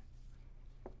angry?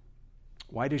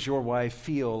 Why does your wife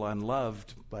feel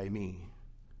unloved by me?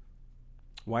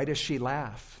 Why does she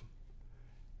laugh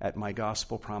at my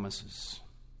gospel promises?"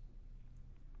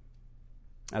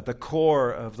 At the core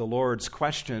of the Lord's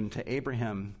question to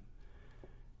Abraham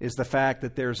is the fact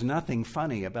that there's nothing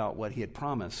funny about what he had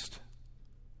promised.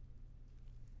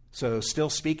 So, still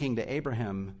speaking to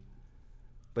Abraham,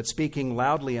 but speaking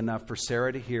loudly enough for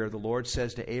Sarah to hear, the Lord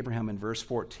says to Abraham in verse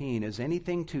 14, "Is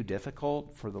anything too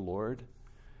difficult for the Lord?"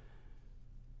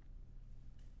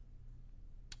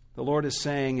 The Lord is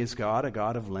saying, is God a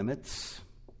God of limits?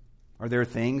 Are there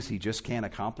things he just can't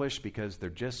accomplish because they're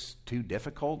just too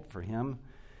difficult for him?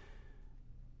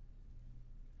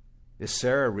 Is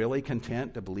Sarah really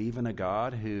content to believe in a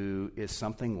God who is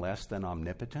something less than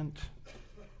omnipotent?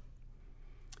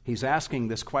 He's asking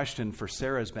this question for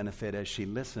Sarah's benefit as she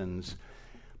listens,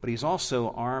 but he's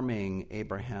also arming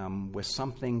Abraham with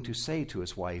something to say to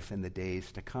his wife in the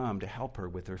days to come to help her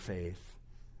with her faith.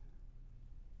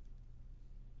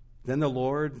 Then the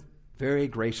Lord very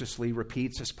graciously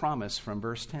repeats his promise from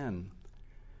verse 10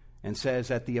 and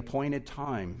says, "At the appointed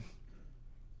time,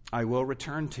 I will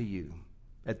return to you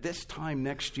at this time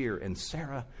next year, and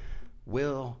Sarah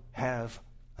will have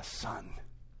a son."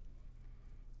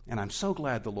 And I'm so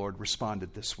glad the Lord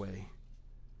responded this way.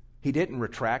 He didn't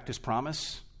retract his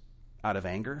promise out of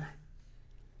anger.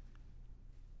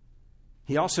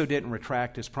 He also didn't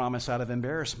retract his promise out of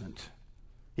embarrassment.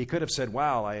 He could have said,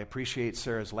 "Wow, I appreciate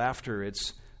Sarah's laughter.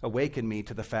 It's awakened me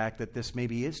to the fact that this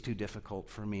maybe is too difficult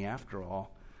for me after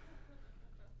all.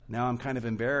 Now I'm kind of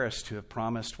embarrassed to have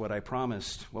promised what I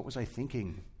promised. What was I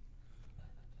thinking?"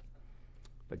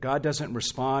 But God doesn't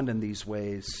respond in these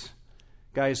ways.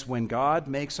 Guys, when God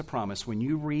makes a promise, when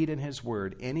you read in His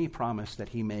Word any promise that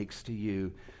He makes to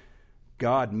you,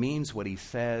 God means what He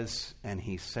says, and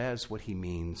He says what He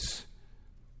means.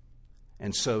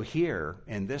 And so here,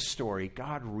 in this story,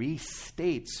 God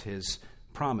restates His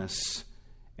promise,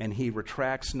 and He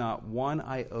retracts not one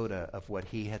iota of what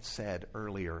He had said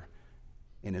earlier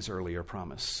in His earlier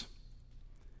promise.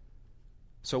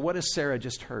 So what has Sarah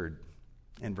just heard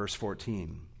in verse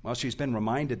 14? Well, she's been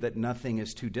reminded that nothing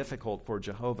is too difficult for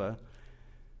Jehovah.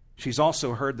 She's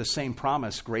also heard the same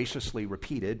promise graciously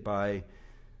repeated by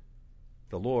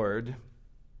the Lord.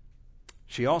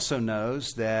 She also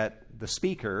knows that the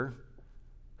speaker,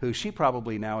 who she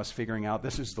probably now is figuring out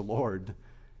this is the Lord,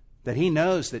 that He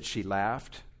knows that she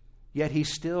laughed, yet He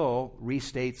still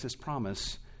restates His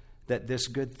promise that this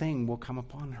good thing will come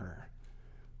upon her.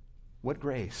 What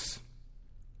grace!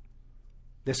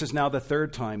 This is now the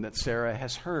third time that Sarah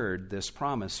has heard this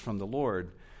promise from the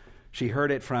Lord. She heard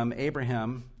it from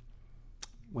Abraham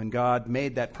when God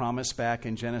made that promise back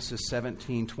in Genesis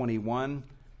 17:21,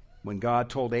 when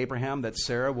God told Abraham that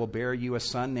Sarah will bear you a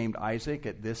son named Isaac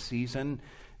at this season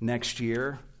next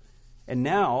year. And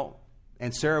now,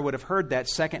 and Sarah would have heard that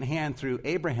secondhand through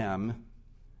Abraham,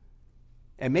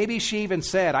 and maybe she even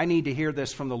said, I need to hear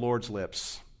this from the Lord's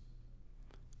lips.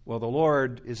 Well, the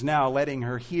Lord is now letting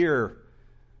her hear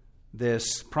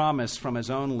this promise from His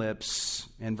own lips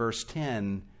in verse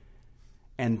 10,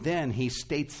 and then He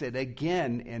states it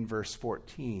again in verse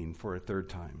 14 for a third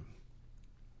time.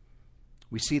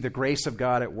 We see the grace of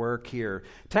God at work here.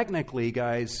 Technically,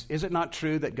 guys, is it not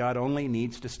true that God only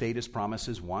needs to state His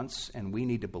promises once, and we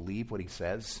need to believe what He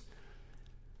says?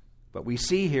 But we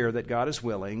see here that God is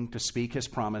willing to speak His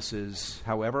promises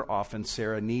however often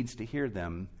Sarah needs to hear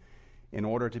them in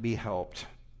order to be helped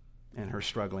in her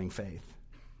struggling faith.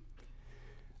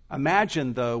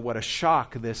 Imagine, though, what a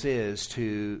shock this is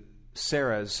to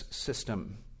Sarah's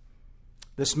system.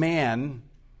 This man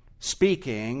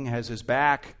speaking has his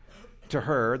back to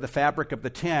her. The fabric of the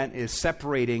tent is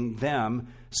separating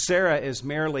them. Sarah is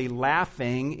merely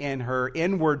laughing in her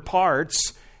inward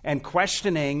parts and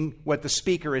questioning what the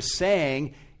speaker is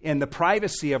saying in the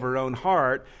privacy of her own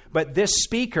heart. But this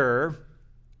speaker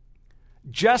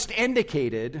just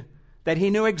indicated that he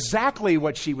knew exactly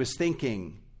what she was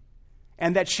thinking,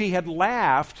 and that she had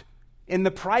laughed in the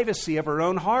privacy of her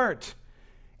own heart.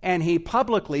 And he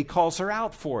publicly calls her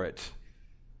out for it.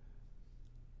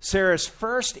 Sarah's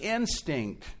first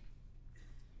instinct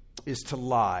is to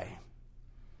lie.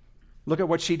 Look at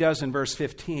what she does in verse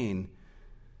 15.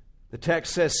 The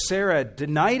text says, Sarah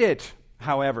denied it,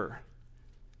 however,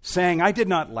 saying, I did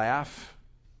not laugh.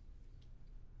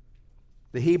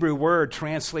 The Hebrew word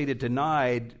translated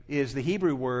denied is the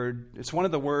Hebrew word, it's one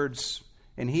of the words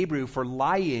in Hebrew for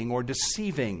lying or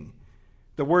deceiving.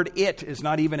 The word it is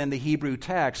not even in the Hebrew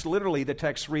text. Literally, the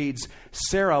text reads,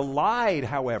 Sarah lied,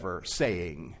 however,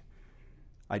 saying,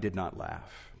 I did not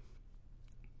laugh.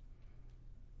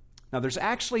 Now, there's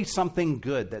actually something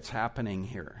good that's happening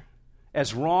here.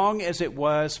 As wrong as it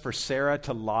was for Sarah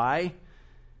to lie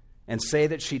and say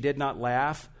that she did not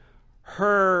laugh,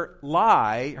 her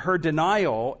lie, her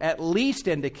denial, at least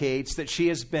indicates that she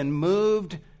has been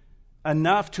moved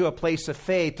enough to a place of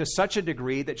faith to such a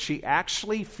degree that she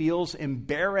actually feels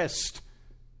embarrassed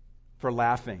for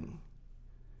laughing.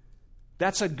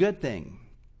 That's a good thing.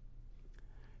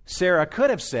 Sarah could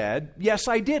have said, yes,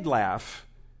 I did laugh,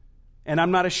 and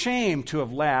I'm not ashamed to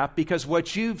have laughed because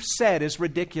what you've said is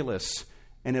ridiculous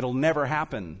and it'll never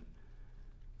happen.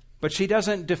 But she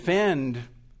doesn't defend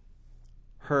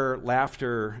her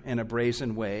laughter in a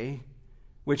brazen way,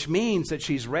 which means that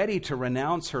she's ready to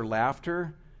renounce her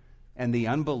laughter and the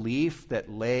unbelief that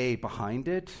lay behind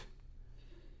it.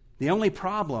 The only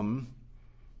problem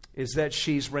is that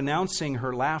she's renouncing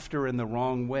her laughter in the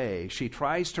wrong way. She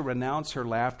tries to renounce her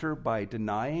laughter by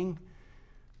denying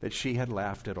that she had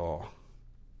laughed at all.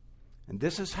 And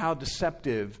this is how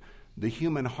deceptive the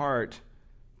human heart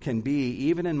can be,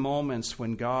 even in moments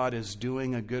when God is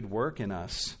doing a good work in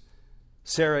us.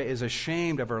 Sarah is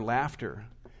ashamed of her laughter,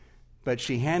 but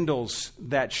she handles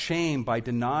that shame by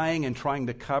denying and trying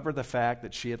to cover the fact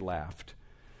that she had laughed.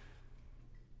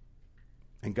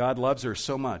 And God loves her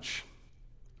so much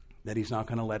that He's not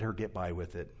going to let her get by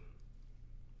with it.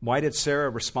 Why did Sarah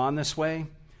respond this way?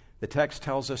 The text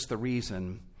tells us the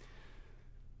reason.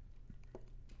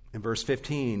 In verse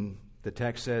 15, the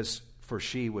text says, for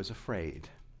she was afraid.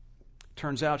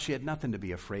 Turns out she had nothing to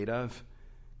be afraid of.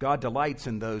 God delights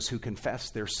in those who confess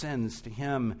their sins to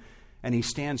Him, and He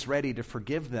stands ready to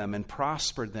forgive them and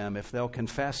prosper them if they'll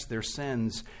confess their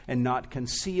sins and not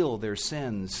conceal their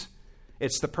sins.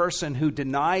 It's the person who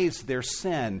denies their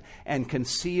sin and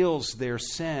conceals their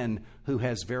sin who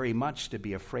has very much to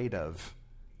be afraid of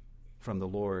from the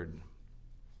Lord.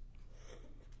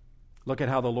 Look at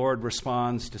how the Lord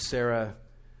responds to Sarah.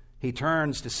 He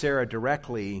turns to Sarah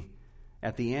directly.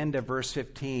 At the end of verse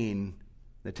 15,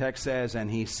 the text says,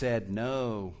 "And he said,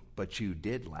 'No, but you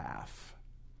did laugh.'"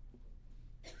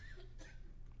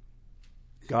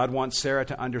 God wants Sarah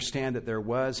to understand that there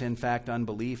was, in fact,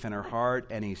 unbelief in her heart,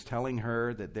 and he's telling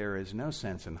her that there is no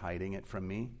sense in hiding it from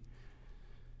me.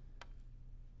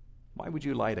 Why would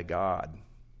you lie to God?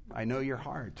 I know your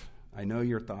heart. I know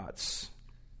your thoughts.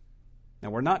 Now,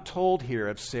 we're not told here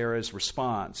of Sarah's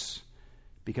response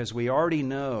because we already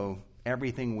know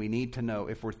everything we need to know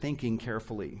if we're thinking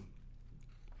carefully.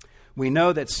 We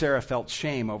know that Sarah felt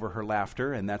shame over her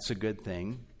laughter, and that's a good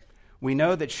thing. We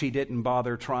know that she didn't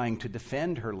bother trying to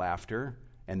defend her laughter,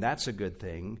 and that's a good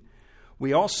thing.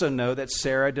 We also know that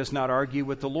Sarah does not argue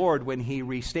with the Lord when he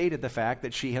restated the fact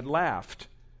that she had laughed.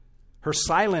 Her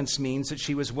silence means that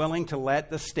she was willing to let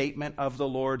the statement of the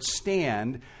Lord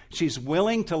stand. She's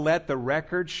willing to let the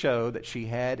record show that she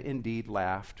had indeed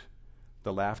laughed,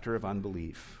 the laughter of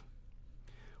unbelief.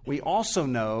 We also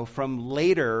know from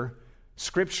later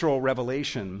scriptural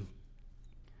revelation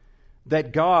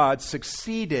that God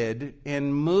succeeded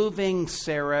in moving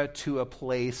Sarah to a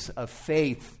place of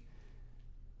faith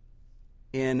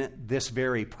in this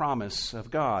very promise of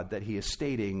God that he is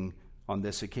stating on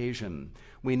this occasion.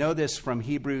 We know this from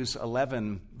Hebrews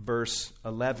 11, verse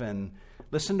 11.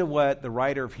 Listen to what the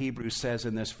writer of Hebrews says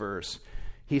in this verse.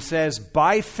 He says,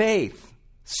 "By faith,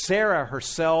 Sarah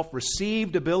herself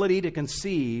received ability to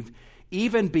conceive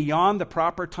even beyond the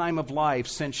proper time of life,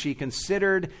 since she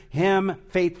considered him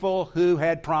faithful who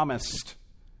had promised."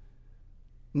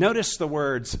 Notice the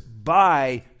words,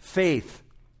 "by faith."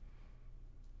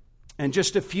 And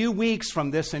just a few weeks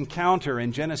from this encounter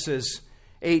in Genesis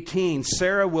 18,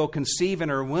 Sarah will conceive in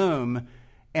her womb,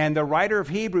 and the writer of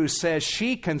Hebrews says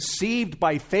she conceived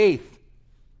by faith,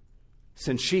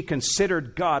 since she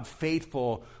considered God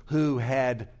faithful who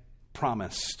had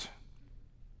promised.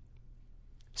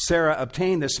 Sarah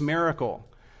obtained this miracle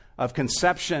of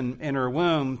conception in her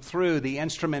womb through the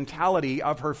instrumentality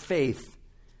of her faith.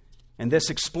 And this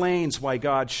explains why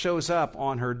God shows up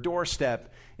on her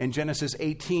doorstep in Genesis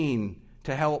 18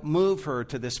 to help move her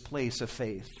to this place of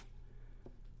faith,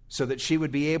 so that she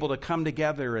would be able to come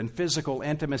together in physical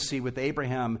intimacy with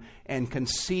Abraham and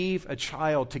conceive a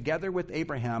child together with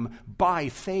Abraham by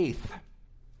faith.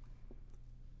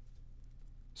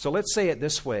 So let's say it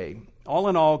this way. All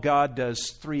in all, God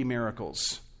does three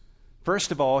miracles.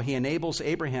 First of all, he enables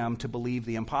Abraham to believe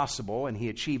the impossible, and he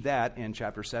achieved that in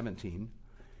chapter 17.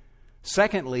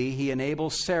 Secondly, he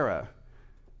enables Sarah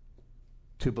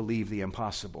to believe the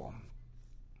impossible.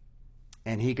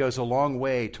 And he goes a long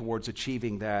way towards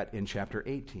achieving that in chapter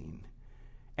 18.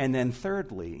 And then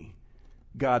thirdly,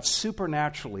 God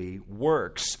supernaturally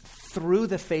works through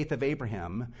the faith of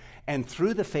Abraham and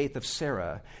through the faith of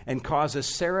Sarah and causes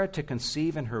Sarah to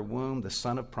conceive in her womb the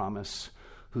son of promise,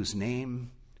 whose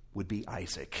name would be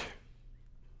Isaac.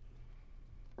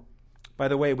 By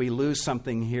the way, we lose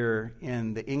something here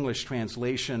in the English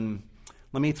translation.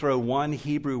 Let me throw one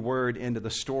Hebrew word into the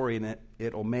story and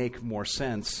it'll make more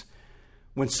sense.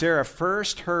 When Sarah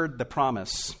first heard the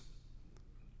promise,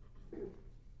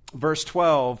 verse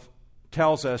 12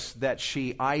 tells us that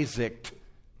she Isaaced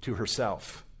to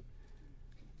herself.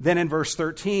 Then in verse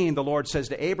 13, the Lord says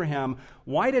to Abraham,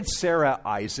 "Why did Sarah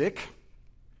Isaac?"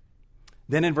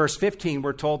 Then in verse 15,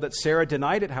 we're told that Sarah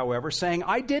denied it, however, saying,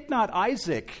 "I did not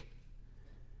Isaac."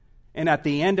 And at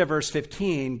the end of verse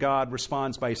 15, God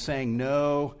responds by saying,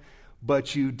 "No,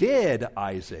 but you did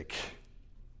Isaac."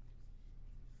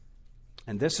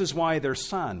 And this is why their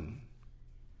son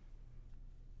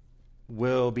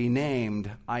will be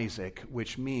named Isaac,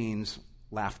 which means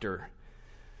laughter.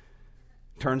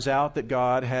 Turns out that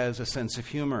God has a sense of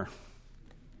humor.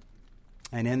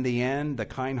 And in the end, the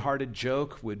kind-hearted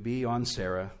joke would be on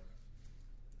Sarah.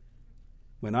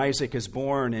 When Isaac is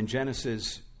born in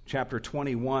Genesis chapter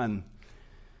 21,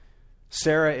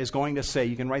 Sarah is going to say,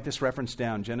 you can write this reference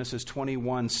down, Genesis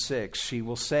 21:6. She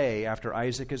will say, after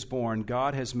Isaac is born,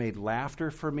 "God has made laughter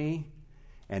for me,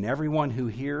 and everyone who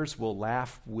hears will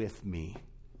laugh with me."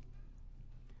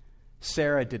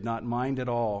 Sarah did not mind at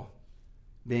all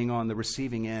being on the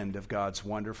receiving end of God's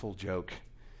wonderful joke.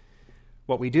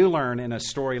 What we do learn in a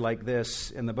story like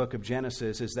this in the book of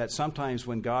Genesis is that sometimes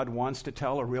when God wants to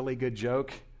tell a really good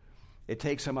joke, it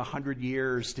takes him 100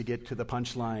 years to get to the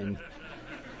punchline.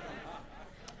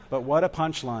 But what a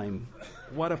punchline.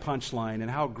 What a punchline,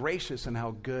 and how gracious and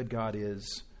how good God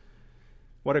is.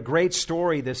 What a great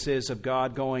story this is of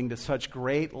God going to such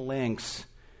great lengths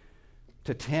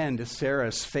to tend to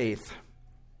Sarah's faith.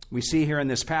 We see here in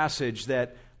this passage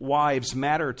that wives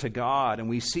matter to God, and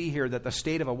we see here that the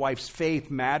state of a wife's faith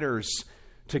matters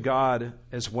to God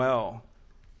as well.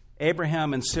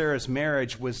 Abraham and Sarah's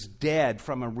marriage was dead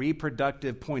from a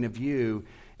reproductive point of view,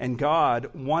 and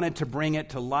God wanted to bring it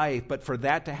to life. But for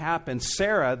that to happen,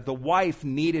 Sarah, the wife,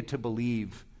 needed to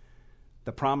believe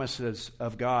the promises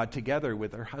of God together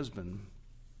with her husband.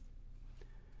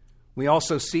 We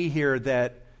also see here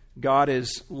that God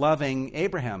is loving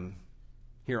Abraham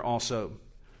here also.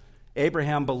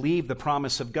 Abraham believed the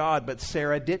promise of God, but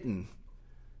Sarah didn't.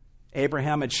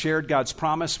 Abraham had shared God's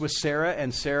promise with Sarah,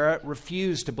 and Sarah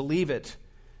refused to believe it.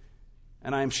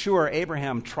 And I'm sure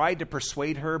Abraham tried to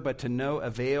persuade her, but to no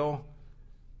avail.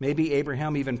 Maybe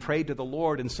Abraham even prayed to the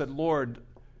Lord and said, Lord,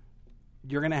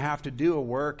 you're going to have to do a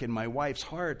work in my wife's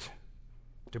heart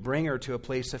to bring her to a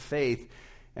place of faith.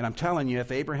 And I'm telling you,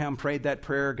 if Abraham prayed that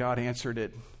prayer, God answered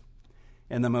it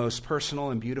in the most personal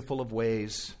and beautiful of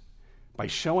ways by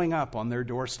showing up on their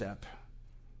doorstep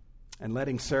and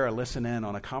letting Sarah listen in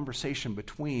on a conversation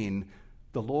between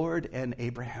the Lord and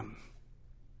Abraham,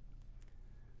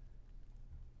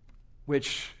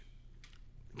 which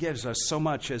gives us so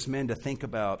much as men to think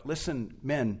about. Listen,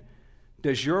 men,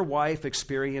 does your wife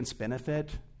experience benefit,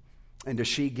 and does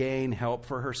she gain help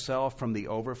for herself from the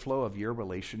overflow of your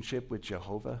relationship with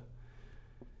Jehovah?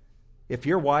 If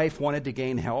your wife wanted to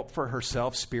gain help for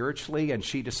herself spiritually and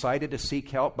she decided to seek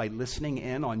help by listening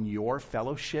in on your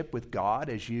fellowship with God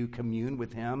as you commune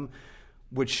with Him,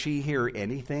 would she hear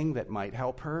anything that might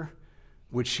help her?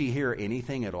 Would she hear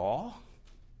anything at all?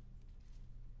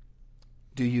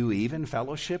 Do you even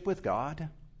fellowship with God?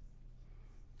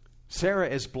 Sarah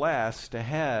is blessed to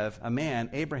have a man,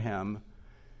 Abraham,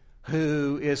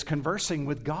 who is conversing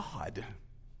with God,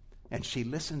 and she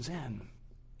listens in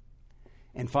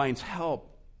and finds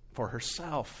help for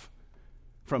herself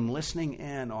from listening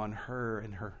in on her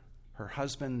and her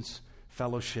husband's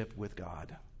fellowship with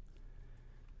God.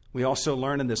 We also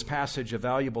learn in this passage a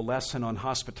valuable lesson on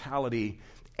hospitality.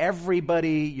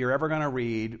 Everybody you're ever going to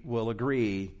read will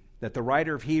agree that the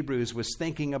writer of Hebrews was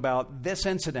thinking about this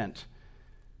incident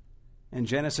in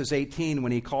Genesis 18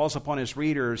 when he calls upon his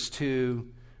readers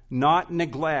to not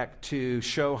neglect to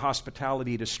show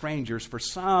hospitality to strangers, for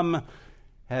some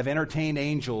have entertained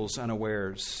angels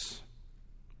unawares.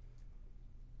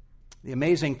 The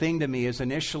amazing thing to me is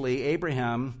initially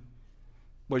Abraham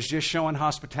was just showing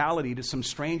hospitality to some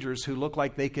strangers who looked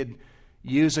like they could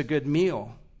use a good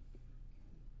meal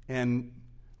and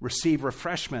receive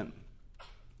refreshment.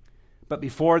 But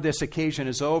before this occasion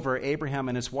is over, Abraham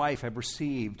and his wife have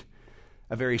received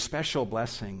a very special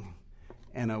blessing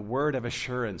and a word of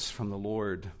assurance from the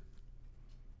Lord.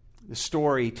 The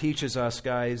story teaches us,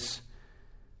 guys,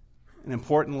 an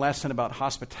important lesson about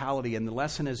hospitality, and the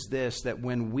lesson is this, that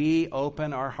when we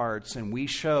open our hearts and we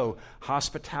show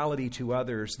hospitality to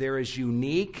others, there is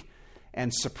unique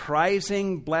and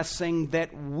surprising blessing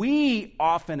that we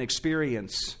often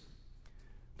experience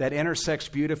that intersects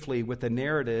beautifully with the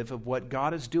narrative of what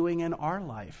God is doing in our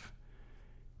life.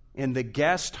 In the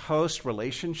guest-host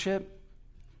relationship,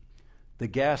 the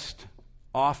guest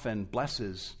often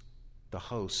blesses the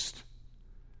host.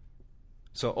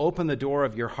 So open the door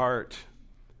of your heart,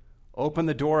 open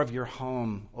the door of your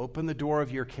home, open the door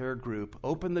of your care group,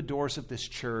 open the doors of this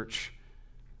church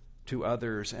to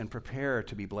others, and prepare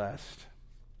to be blessed.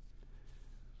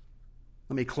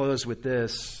 Let me close with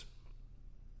this.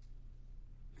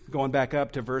 Going back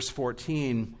up to verse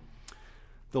 14,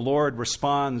 the Lord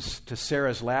responds to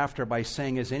Sarah's laughter by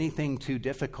saying, "Is anything too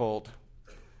difficult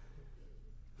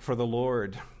for the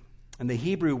Lord?" And the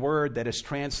Hebrew word that is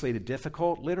translated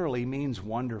difficult literally means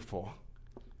wonderful.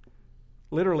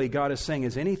 Literally, God is saying,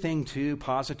 is anything too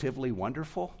positively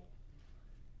wonderful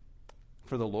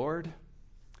for the Lord?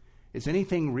 Is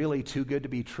anything really too good to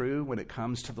be true when it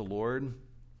comes to the Lord?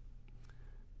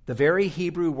 The very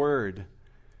Hebrew word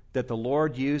that the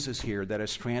Lord uses here that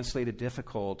is translated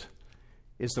difficult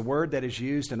is the word that is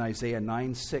used in Isaiah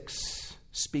 9:6,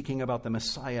 speaking about the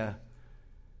Messiah,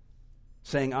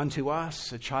 saying, "Unto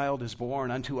us a child is born,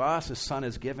 unto us a son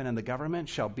is given, and the government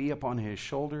shall be upon his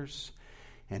shoulders,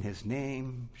 and his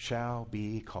name shall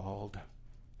be called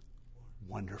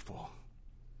Wonderful."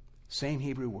 Same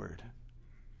Hebrew word.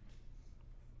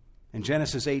 In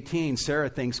Genesis 18, Sarah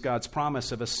thinks God's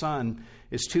promise of a son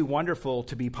is too wonderful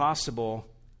to be possible,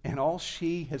 and all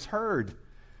she has heard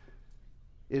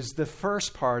is the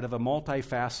first part of a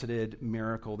multifaceted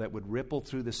miracle that would ripple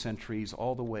through the centuries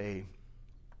all the way.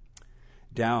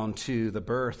 down to the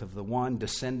birth of the one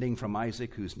descending from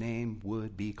Isaac whose name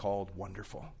would be called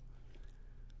Wonderful.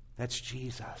 That's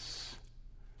Jesus,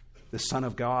 the Son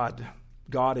of God,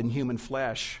 God in human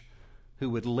flesh, who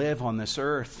would live on this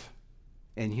earth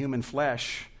in human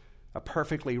flesh, a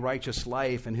perfectly righteous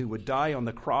life, and who would die on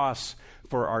the cross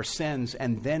for our sins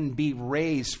and then be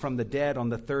raised from the dead on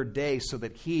the third day so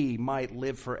that he might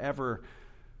live forever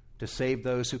to save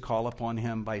those who call upon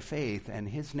him by faith. And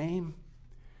his name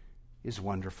is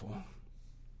Wonderful.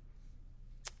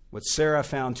 What Sarah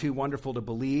found too wonderful to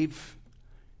believe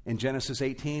in Genesis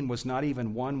 18 was not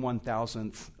even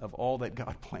 1/1000th of all that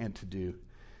God planned to do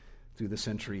through the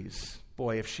centuries.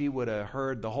 Boy, if she would have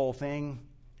heard the whole thing,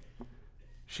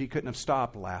 she couldn't have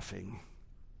stopped laughing.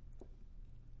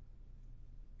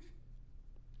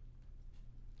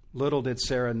 Little did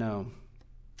Sarah know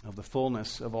of the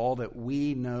fullness of all that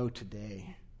we know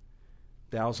today,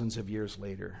 thousands of years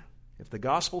later. If the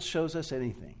gospel shows us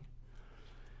anything,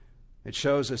 it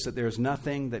shows us that there's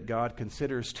nothing that God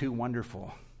considers too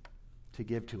wonderful to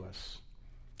give to us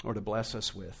or to bless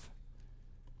us with.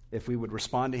 If we would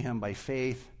respond to him by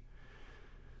faith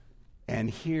and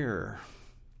hear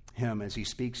him as he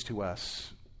speaks to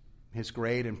us, his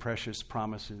great and precious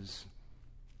promises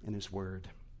in his word.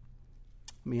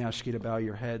 Let me ask you to bow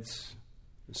your heads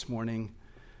this morning.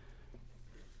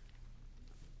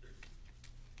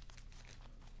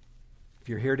 If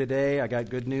you're here today, I got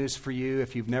good news for you.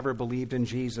 If you've never believed in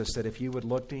Jesus, that if you would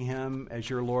look to him as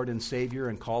your Lord and Savior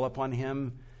and call upon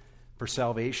him for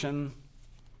salvation,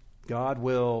 God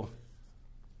will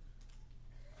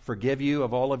forgive you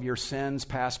of all of your sins,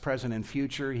 past, present, and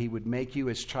future. He would make you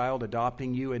his child,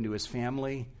 adopting you into his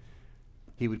family.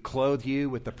 He would clothe you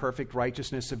with the perfect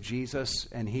righteousness of Jesus,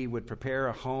 and he would prepare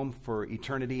a home for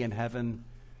eternity in heaven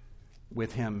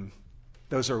with him.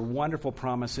 Those are wonderful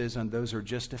promises, and those are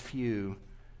just a few.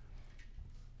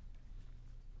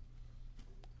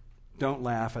 Don't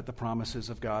laugh at the promises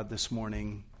of God this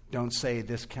morning. Don't say,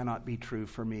 this cannot be true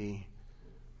for me.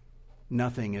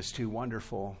 Nothing is too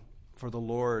wonderful for the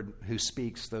Lord who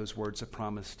speaks those words of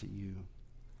promise to you.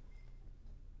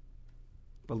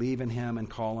 Believe in him and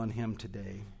call on him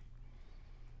today.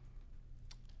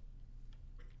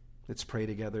 Let's pray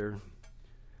together.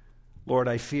 Lord,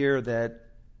 I fear that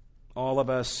all of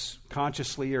us,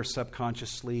 consciously or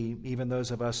subconsciously, even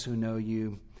those of us who know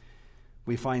you,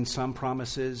 we find some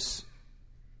promises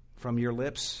from your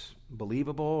lips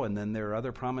believable, and then there are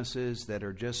other promises that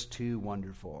are just too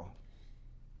wonderful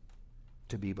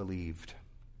to be believed.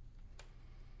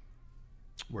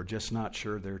 We're just not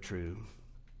sure they're true.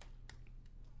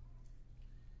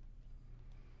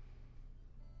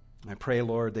 I pray,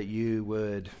 Lord, that you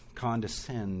would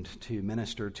condescend to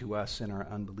minister to us in our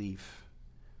unbelief.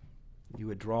 You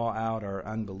would draw out our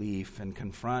unbelief and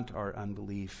confront our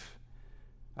unbelief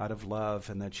out of love,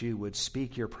 and that you would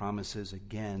speak your promises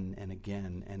again and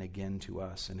again and again to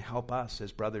us, and help us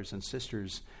as brothers and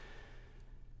sisters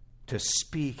to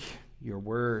speak your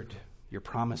word, your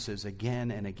promises again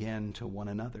and again to one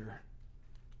another.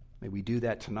 May we do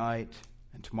that tonight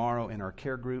and tomorrow in our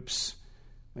care groups.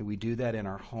 May we do that in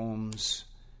our homes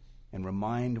and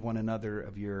remind one another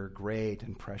of your great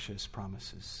and precious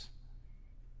promises.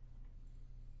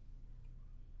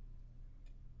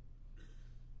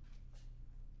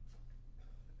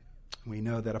 We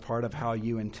know that a part of how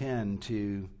you intend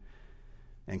to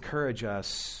encourage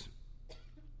us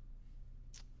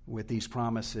with these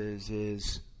promises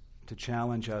is to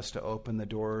challenge us to open the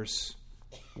doors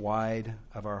wide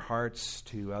of our hearts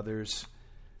to others,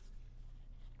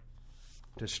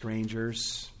 to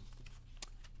strangers,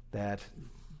 that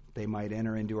they might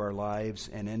enter into our lives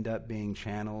and end up being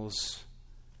channels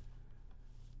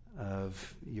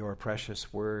of your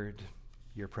precious word,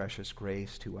 your precious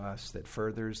grace to us that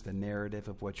furthers the narrative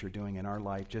of what you're doing in our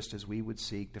life, just as we would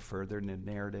seek to further the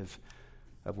narrative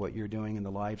of what you're doing in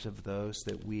the lives of those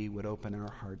that we would open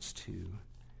our hearts to.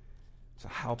 So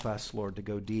help us, Lord, to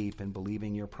go deep in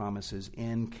believing your promises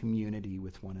in community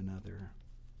with one another.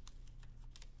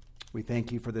 We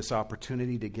thank you for this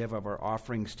opportunity to give of our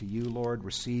offerings to you, Lord.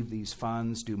 Receive these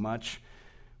funds. Do much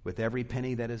with every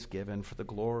penny that is given for the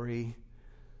glory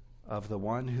of the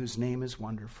one whose name is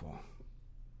wonderful.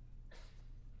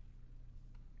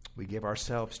 We give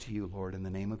ourselves to you, Lord, in the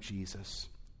name of Jesus.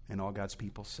 And all God's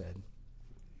people said,